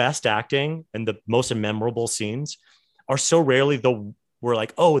the best acting and the most memorable scenes are so rarely we're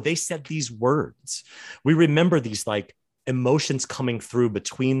like, oh, they said these words. We remember these like emotions coming through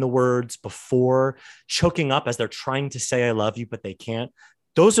between the words, before choking up as they're trying to say, I love you, but they can't.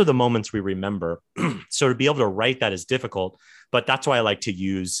 Those are the moments we remember. So to be able to write that is difficult, but that's why I like to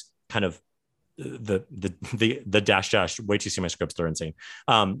use kind of the dash. Wait till you see my scripts, they're insane.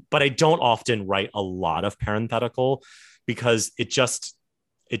 But I don't often write a lot of parenthetical, because it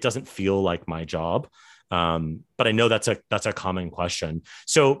doesn't feel like my job. But I know that's a common question.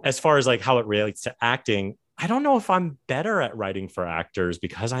 So as far as like how it relates to acting, I don't know if I'm better at writing for actors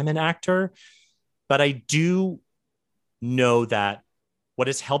because I'm an actor, but I do know that what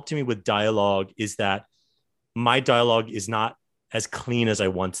has helped me with dialogue is that my dialogue is not as clean as I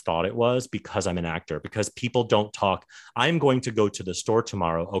once thought it was, because I'm an actor, because people don't talk. I'm going to go to the store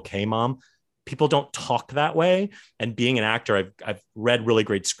tomorrow. Okay, mom. People don't talk that way. And being an actor, I've read really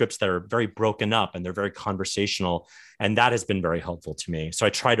great scripts that are very broken up and they're very conversational. And that has been very helpful to me. So I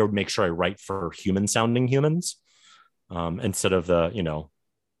try to make sure I write for human sounding humans, instead of the,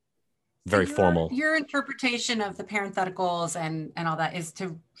 very formal. Your interpretation of the parentheticals and all that is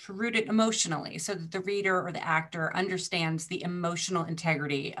to root it emotionally, so that the reader or the actor understands the emotional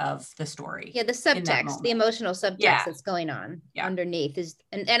integrity of the story. Yeah, the subtext, the emotional subtext that's going on underneath is,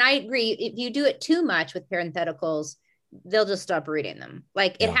 and I agree. If you do it too much with parentheticals, they'll just stop reading them.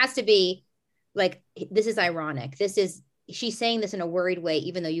 Like it has to be like, this is ironic. She's saying this in a worried way,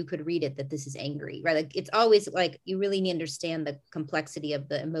 even though you could read it that this is angry, right? Like it's always like, you really need to understand the complexity of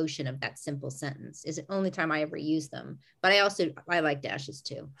the emotion of that simple sentence. Is the only time I ever use them. But I like dashes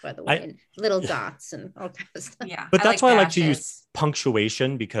too, by the way, and little dots and all kinds of stuff. Yeah. But that's why I like to use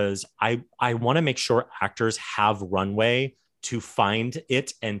punctuation, because I want to make sure actors have runway to find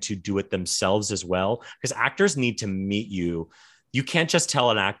it and to do it themselves as well. Because actors need to meet you. You can't just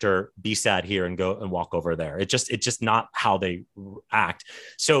tell an actor, be sad here and go and walk over there. It's just not how they act.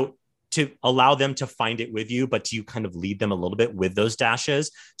 So to allow them to find it with you, but to you kind of lead them a little bit with those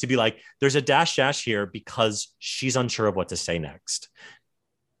dashes, to be like, there's a dash here because she's unsure of what to say next,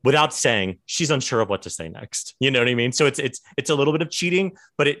 without saying she's unsure of what to say next. You know what I mean? So it's a little bit of cheating,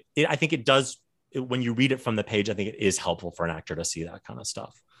 but I think it does, when you read it from the page, I think it is helpful for an actor to see that kind of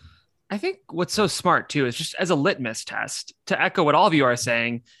stuff. I think what's so smart too is just as a litmus test, to echo what all of you are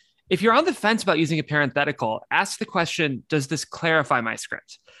saying, if you're on the fence about using a parenthetical, ask the question, does this clarify my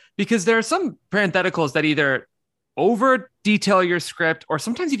script? Because there are some parentheticals that either over detail your script or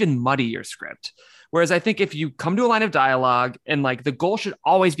sometimes even muddy your script. Whereas I think if you come to a line of dialogue, and like the goal should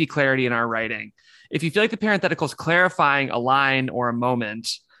always be clarity in our writing. If you feel like the parenthetical is clarifying a line or a moment,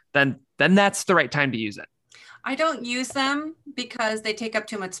 then that's the right time to use it. I don't use them because they take up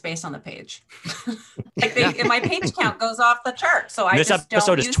too much space on the page. Like my page count goes off the chart. So this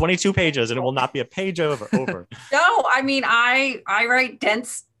episode is 22 pages and it will not be a page over. No, I mean, I write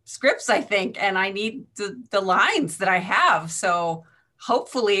dense scripts, I think, and I need the lines that I have. So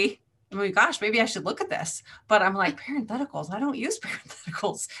hopefully, I mean, gosh, maybe I should look at this, but I'm like, parentheticals, I don't use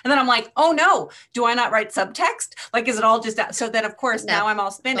parentheticals. And then I'm like, oh no, do I not write subtext? Like, is it all just that? So then of course, now I'm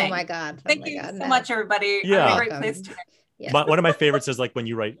all spinning. Oh my God. Thank you so much, everybody. Yeah. Great place to yeah. But one of my favorites is like when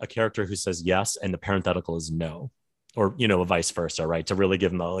you write a character who says yes and the parenthetical is no, or, vice versa, right? To really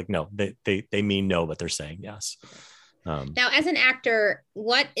give them no, they mean no, but they're saying yes. Now, as an actor,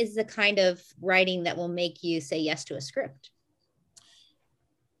 what is the kind of writing that will make you say yes to a script?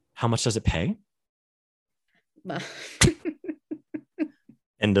 How much does it pay? Well.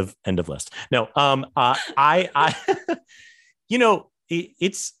 End of list. No, I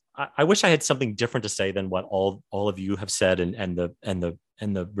I wish I had something different to say than what all of you have said and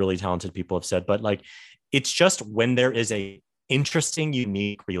the really talented people have said. But like, it's just when there is a interesting,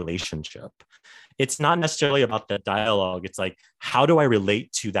 unique relationship, it's not necessarily about the dialogue. It's like, how do I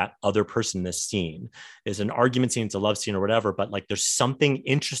relate to that other person in this scene? Is an argument scene, it's a love scene or whatever, but like there's something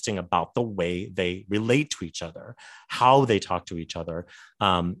interesting about the way they relate to each other, how they talk to each other.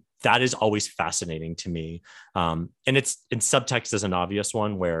 That is always fascinating to me. And it's in subtext is an obvious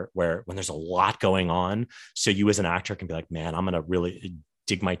one where when there's a lot going on, so you as an actor can be like, man, I'm going to really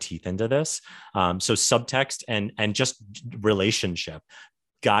dig my teeth into this. So subtext and just relationship.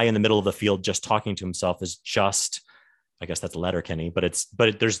 Guy in the middle of the field just talking to himself is just, I guess that's Letterkenny, but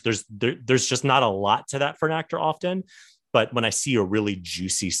there's just not a lot to that for an actor often. But when I see a really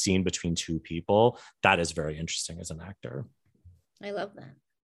juicy scene between two people, that is very interesting as an actor. I love that.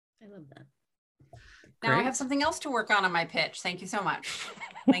 I love that. Now I have something else to work on my pitch. Thank you so much.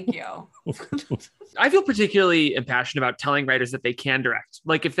 Thank you. I feel particularly impassioned about telling writers that they can direct.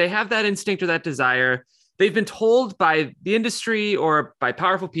 Like if they have that instinct or that desire, they've been told by the industry or by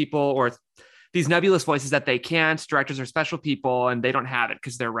powerful people or these nebulous voices that they can't. Directors are special people and they don't have it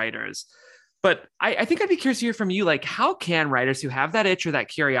because they're writers. But I think I'd be curious to hear from you, like how can writers who have that itch or that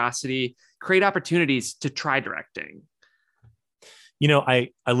curiosity create opportunities to try directing? You know, I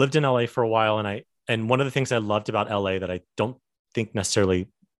lived in LA for a while, and one of the things I loved about LA that I don't think necessarily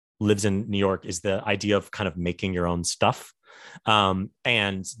lives in New York is the idea of kind of making your own stuff.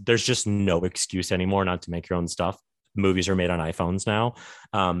 And there's just no excuse anymore not to make your own stuff. Movies are made on iPhones now.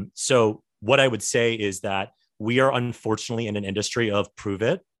 So what I would say is that we are unfortunately in an industry of prove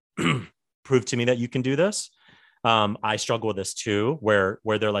it, prove to me that you can do this. I struggle with this too, where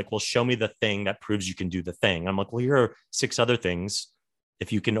they're like, well, show me the thing that proves you can do the thing. I'm like, well, here are 6 other things.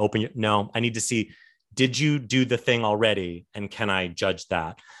 If you can open your, no, I need to see, did you do the thing already? And can I judge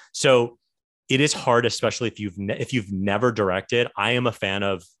that? So it is hard, especially if you've never directed. I am a fan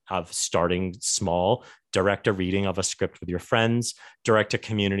of starting small, direct a reading of a script with your friends, direct a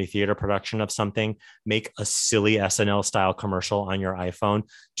community theater production of something, make a silly SNL style commercial on your iPhone,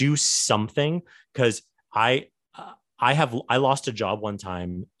 do something. Because I lost a job one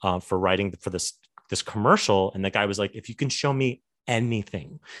time for writing for this commercial. And the guy was like, if you can show me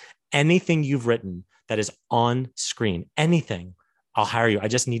anything you've written that is on screen, anything, I'll hire you. I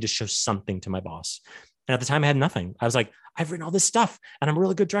just need to show something to my boss. And at the time I had nothing. I was like, I've written all this stuff and I'm a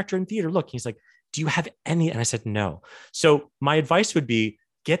really good director in theater. Look, he's like, do you have any? And I said, no. So my advice would be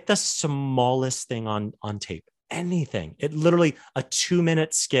get the smallest thing on tape, anything. It literally a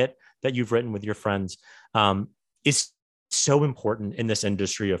 2-minute skit that you've written with your friends is so important in this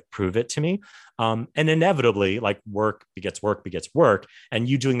industry of prove it to me. And inevitably, like work begets work begets work. And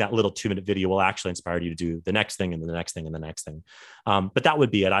you doing that little 2-minute video will actually inspire you to do the next thing and the next thing and the next thing. But that would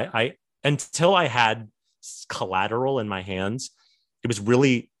be it. I until I had collateral in my hands, it was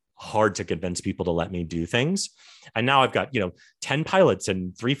really hard to convince people to let me do things. And now I've got, 10 pilots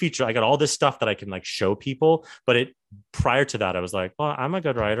and 3 features. I got all this stuff that I can like show people. But prior to that, I was like, well, I'm a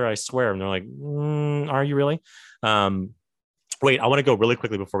good writer, I swear. And they're like, are you really? Wait, I want to go really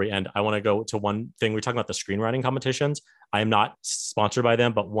quickly before we end. I want to go to one thing. We're talking about the screenwriting competitions. I am not sponsored by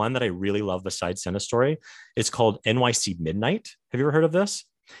them, but one that I really love besides Cinestory is called NYC Midnight. Have you ever heard of this?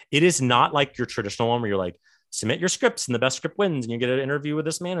 It is not like your traditional one where you're like, submit your scripts and the best script wins and you get an interview with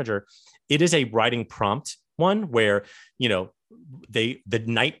this manager. It is a writing prompt one where, the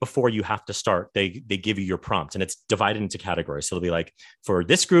night before you have to start, they give you your prompt and it's divided into categories. So it'll be like, for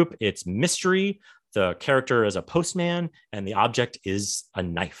this group, it's mystery, the character is a postman, and the object is a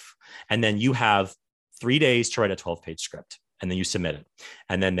knife. And then you have 3 days to write a 12-page script, and then you submit it.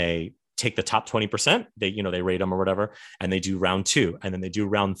 And then they take the top 20%, they rate them or whatever, and they do round 2, and then they do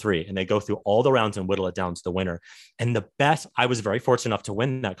round 3, and they go through all the rounds and whittle it down to the winner. And I was very fortunate enough to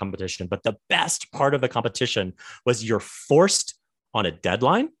win that competition, but the best part of the competition was you're forced on a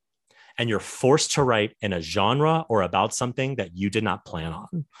deadline, and you're forced to write in a genre or about something that you did not plan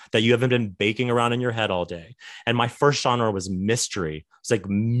on, that you haven't been baking around in your head all day. And my first genre was mystery. It's like,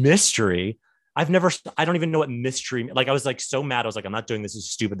 mystery? I don't even know what mystery, like, I was like so mad. I was like, I'm not doing this. This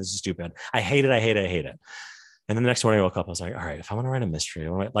is stupid. I hate it. And then the next morning I woke up, I was like, all right, if I want to write a mystery,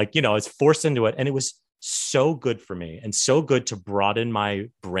 I was forced into it. And it was so good for me and so good to broaden my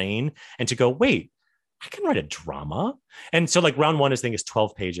brain and to go, wait, I can write a drama. And so like round 1 is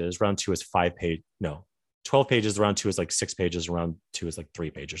 12 pages. Round 2 is 12 pages. Round 2 is like 6 pages. Round 2 is like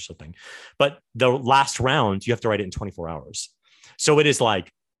 3 pages or something. But the last round, you have to write it in 24 hours. So it is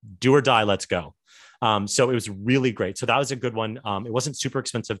like, do or die, let's go. So it was really great. So that was a good one. It wasn't super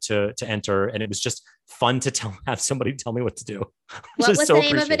expensive to enter, and it was just fun to have somebody tell me what to do. What's the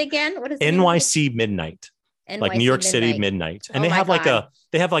name of it again? What is NYC Midnight? like New York City midnight. And oh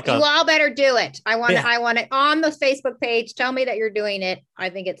they have like you all better do it. I want it on the Facebook page. Tell me that you're doing it. I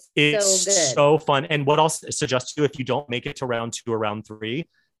think it's so good. So fun. And what I'll suggest to you, if you don't make it to round 2 or round 3,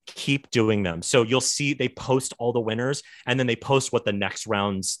 keep doing them. So you'll see they post all the winners and then they post what the next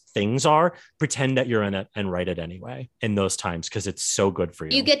round's things are. Pretend that you're in it and write it anyway in those times, because it's so good for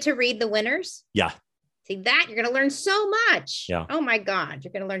you. You get to read the winners? Yeah. See that? You're going to learn so much. Yeah. Oh my God.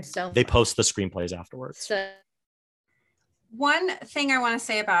 You're going to learn so much. They post the screenplays afterwards. So one thing I want to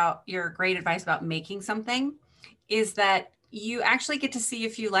say about your great advice about making something is that you actually get to see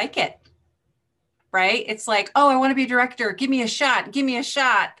if you like it, right? It's like, oh, I want to be a director. Give me a shot. Give me a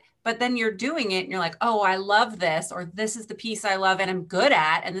shot. But then you're doing it and you're like, oh, I love this, or this is the piece I love and I'm good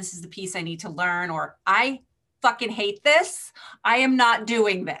at, and this is the piece I need to learn, or I fucking hate this. I am not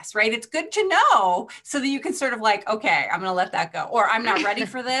doing this, right? It's good to know so that you can sort of like, okay, I'm going to let that go. Or I'm not ready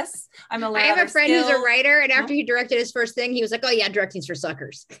for this. I'm going to learn. I have a friend who's a writer, and after he directed his first thing, he was like, oh yeah, directing's for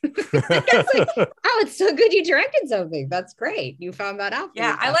suckers. Like, oh, it's so good you directed something. That's great. You found that out.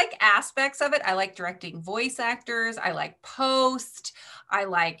 Yeah, I like aspects of it. I like directing voice actors. I like post. I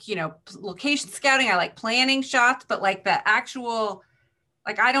like, location scouting. I like planning shots, but like the actual,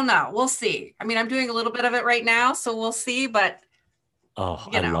 like, I don't know. We'll see. I mean, I'm doing a little bit of it right now, so we'll see, but I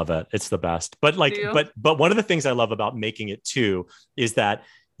love it. It's the best. But like, but one of the things I love about making it too is that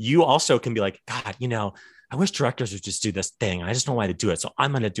you also can be like, God, I wish directors would just do this thing. I just don't know why to do it. So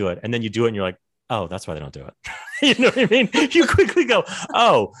I'm going to do it. And then you do it and you're like, oh, that's why they don't do it. You know what I mean? You quickly go,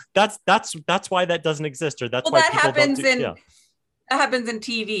 oh, that's why that doesn't exist. Or that's why that happens that happens in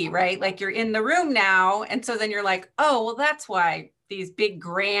TV, right? Like you're in the room now. And so then you're like, oh, well, that's why these big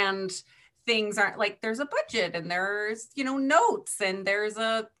grand things aren't, like, there's a budget and there's, notes and there's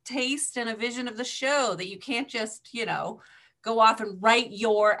a taste and a vision of the show that you can't just, go off and write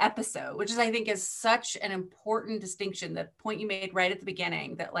your episode, which is, I think, is such an important distinction. The point you made right at the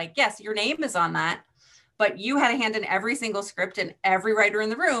beginning that, like, yes, your name is on that, but you had a hand in every single script and every writer in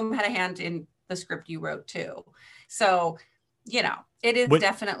the room had a hand in the script you wrote too. So, it is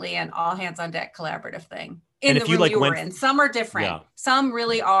definitely an all hands on deck collaborative thing in the room you were in. Some are different. Yeah. Some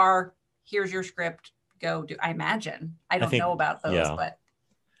really are, here's your script, go do. I imagine. I don't know about those, but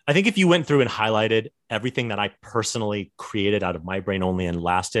I think if you went through and highlighted everything that I personally created out of my brain only and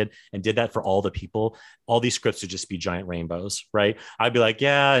lasted and did that for all the people, all these scripts would just be giant rainbows, right? I'd be like,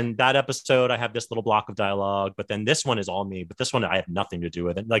 yeah, in that episode, I have this little block of dialogue, but then this one is all me, but this one I have nothing to do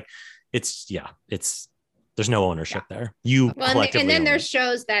with it. Like there's no ownership there. Collectively. And then there's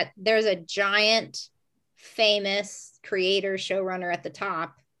shows that there's a giant famous creator showrunner at the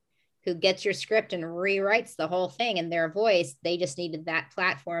top who gets your script and rewrites the whole thing in their voice. They just needed that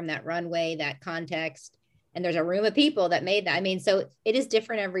platform, that runway, that context. And there's a room of people that made that. I mean, so it is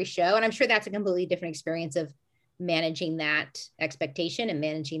different every show. And I'm sure that's a completely different experience of managing that expectation and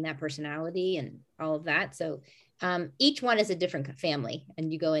managing that personality and all of that. So each one is a different family,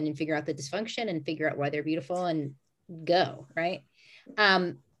 and you go in and figure out the dysfunction and figure out why they're beautiful and go, right?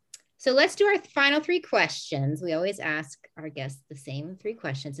 So let's do our final 3 questions. We always ask our guests the same 3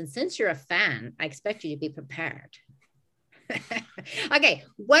 questions. And since you're a fan, I expect you to be prepared. Okay.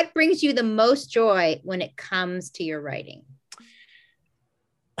 What brings you the most joy when it comes to your writing?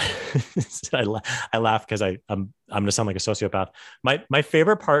 I laugh because I'm going to sound like a sociopath. My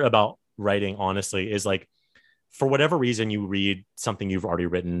favorite part about writing, honestly, is like, for whatever reason, you read something you've already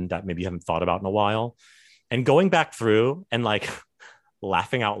written that maybe you haven't thought about in a while, and going back through and like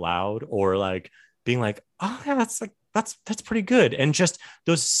laughing out loud, or like being like, oh yeah, that's pretty good. And just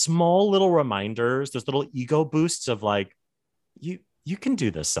those small little reminders, those little ego boosts of like, you can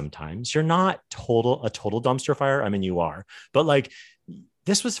do this sometimes. You're not a total dumpster fire. I mean, you are, but like,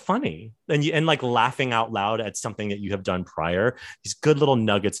 this was funny. And like laughing out loud at something that you have done prior, these good little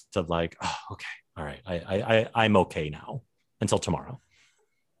nuggets of like, oh, okay. All right. I'm okay now until tomorrow.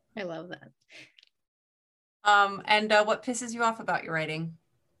 I love that. And what pisses you off about your writing?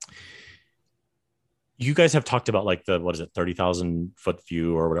 You guys have talked about like 30,000 foot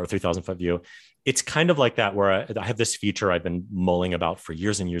view or whatever, 3,000 foot view. It's kind of like that, where I have this feature I've been mulling about for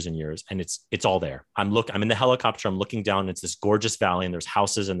years and years and years. And it's all there. I'm in the helicopter, I'm looking down, it's this gorgeous valley, and there's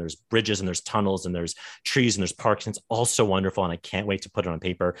houses and there's bridges and there's tunnels and there's trees and there's parks. And it's all so wonderful. And I can't wait to put it on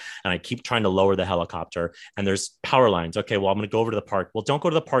paper. And I keep trying to lower the helicopter, and there's power lines. Okay, well, I'm going to go over to the park. Well, don't go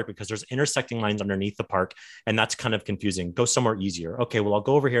to the park because there's intersecting lines underneath the park. And that's kind of confusing. Go somewhere easier. Okay, well, I'll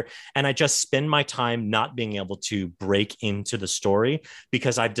go over here. And I just spend my time not being able to break into the story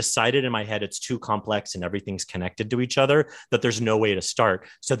because I've decided in my head it's too too complex and everything's connected to each other that there's no way to start.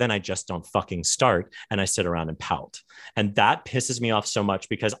 So then I just don't fucking start and I sit around and pout. And that pisses me off so much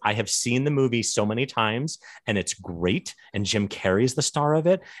because I have seen the movie so many times and it's great. And Jim Carrey's the star of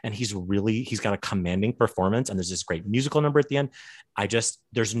it. And he's got a commanding performance. And there's this great musical number at the end.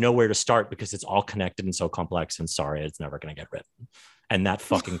 There's nowhere to start because it's all connected and so complex, and sorry, it's never going to get written. And that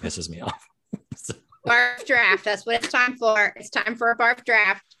fucking pisses me off. So. Barf draft. That's what it's time for. It's time for a barf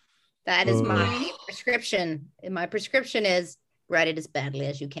draft. That is my prescription. And my prescription is write it as badly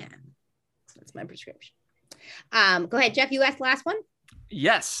as you can. That's my prescription. Go ahead, Jeff. You asked the last one.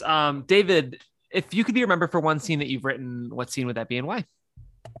 Yes. David, if you could be remembered for one scene that you've written, what scene would that be and why?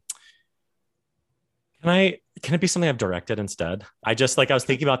 Can it be something I've directed instead? I was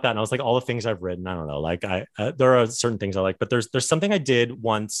thinking about that and I was like, all the things I've written, I don't know, there are certain things I like, but there's something I did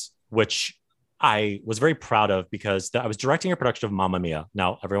once, which I was very proud of because I was directing a production of Mamma Mia.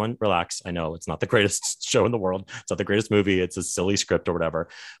 Now, everyone relax. I know it's not the greatest show in the world. It's not the greatest movie. It's a silly script or whatever,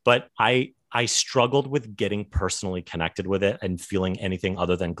 but I struggled with getting personally connected with it and feeling anything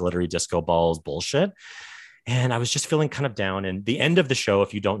other than glittery disco balls bullshit. And I was just feeling kind of down. And the end of the show,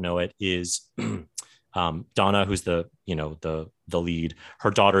 if you don't know it, is Donna, who's the lead,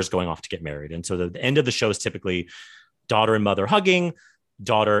 her daughter's going off to get married. And so the end of the show is typically daughter and mother hugging,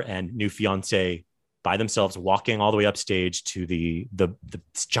 daughter and new fiance by themselves walking all the way upstage to the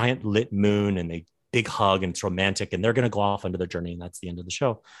giant lit moon, and they big hug and it's romantic and they're going to go off onto their journey. And that's the end of the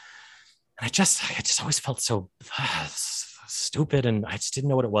show. And I just always felt so stupid. And I just didn't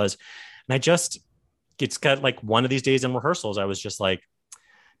know what it was. And it's got like one of these days in rehearsals, I was just like,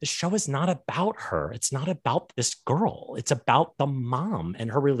 the show is not about her. It's not about this girl. It's about the mom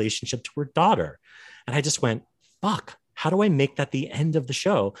and her relationship to her daughter. And I just went, fuck, how do I make that the end of the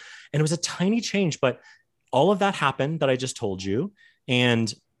show? And it was a tiny change, but all of that happened that I just told you.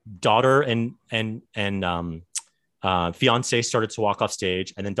 And daughter and fiance started to walk off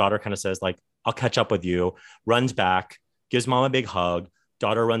stage. And then daughter kind of says like, I'll catch up with you, runs back, gives mom a big hug.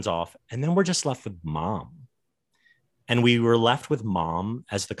 Daughter runs off. And then we're just left with mom. And we were left with mom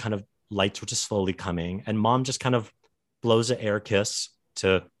as the kind of lights were just slowly coming. And mom just kind of blows an air kiss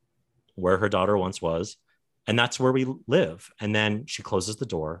to where her daughter once was. And that's where we live. And then she closes the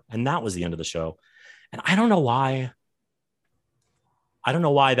door. And that was the end of the show. And I don't know why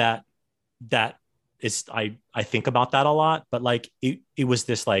that is, I think about that a lot, but like, it was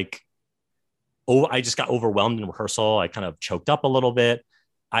this like, I just got overwhelmed in rehearsal. I kind of choked up a little bit.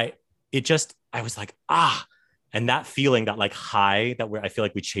 I was like, and that feeling, that like high that I feel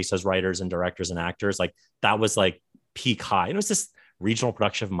like we chase as writers and directors and actors, like that was like peak high. It was this regional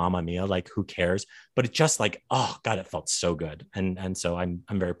production of Mamma Mia, like who cares? But it just like, oh God, it felt so good. And so I'm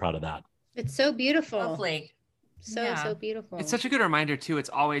very proud of that. It's so beautiful. Lovely. So beautiful. It's such a good reminder too. It's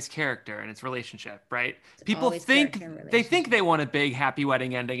always character and it's relationship, right? People think they want a big happy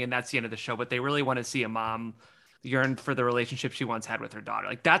wedding ending and that's the end of the show, but they really want to see a mom yearn for the relationship she once had with her daughter.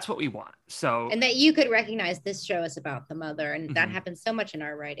 Like that's what we want. So, and that you could recognize this show is about the mother, and that happens so much in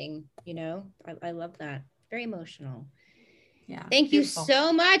our writing. You know, I love that. Very emotional. Yeah. Thank you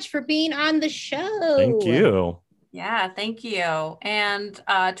so much for being on the show. Thank you. Yeah, thank you. And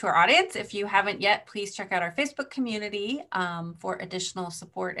to our audience, if you haven't yet, please check out our Facebook community for additional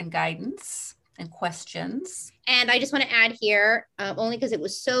support and guidance and questions. And I just want to add here, only because it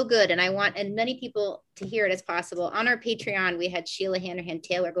was so good, and I want as many people to hear it as possible. On our Patreon, we had Sheila Hanahan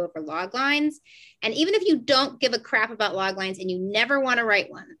Taylor go over log lines. And even if you don't give a crap about log lines and you never want to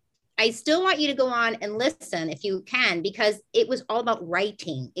write one, I still want you to go on and listen if you can, because it was all about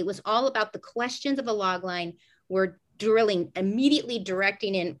writing. It was all about the questions of a log line. We're drilling, immediately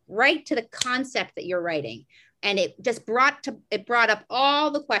directing in right to the concept that you're writing. And it just brought up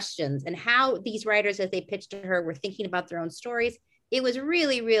all the questions and how these writers, as they pitched to her, were thinking about their own stories. It was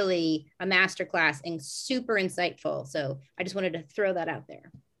really, really a masterclass and super insightful. So I just wanted to throw that out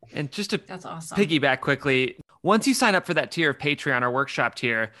there. And just to That's awesome. Piggyback quickly, once you sign up for that tier of Patreon or workshop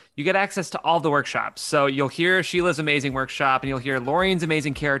tier, you get access to all the workshops. So you'll hear Sheila's amazing workshop and you'll hear Laureen's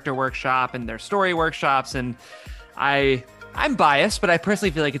amazing character workshop and their story workshops. And I'm biased, but I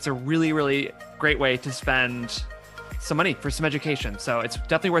personally feel like it's a really, really great way to spend some money for some education. So it's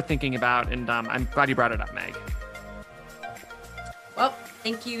definitely worth thinking about. And I'm glad you brought it up, Meg. Well,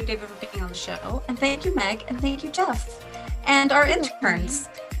 thank you, David, for being on the show. And thank you, Meg. And thank you, Jeff. And our interns.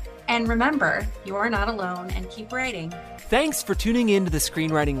 And remember, you are not alone, and keep writing. Thanks for tuning in to The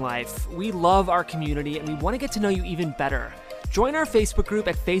Screenwriting Life. We love our community and we want to get to know you even better. Join our Facebook group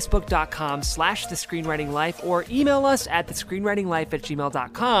at facebook.com/thescreenwritinglife or email us at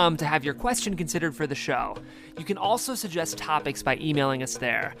thescreenwritinglife@gmail.com to have your question considered for the show. You can also suggest topics by emailing us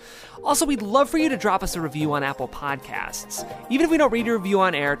there. Also, we'd love for you to drop us a review on Apple Podcasts. Even if we don't read your review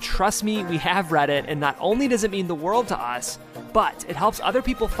on air, trust me, we have read it, and not only does it mean the world to us, but it helps other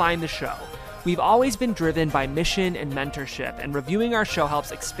people find the show. We've always been driven by mission and mentorship, and reviewing our show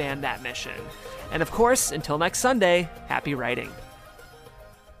helps expand that mission. And of course, until next Sunday, happy writing.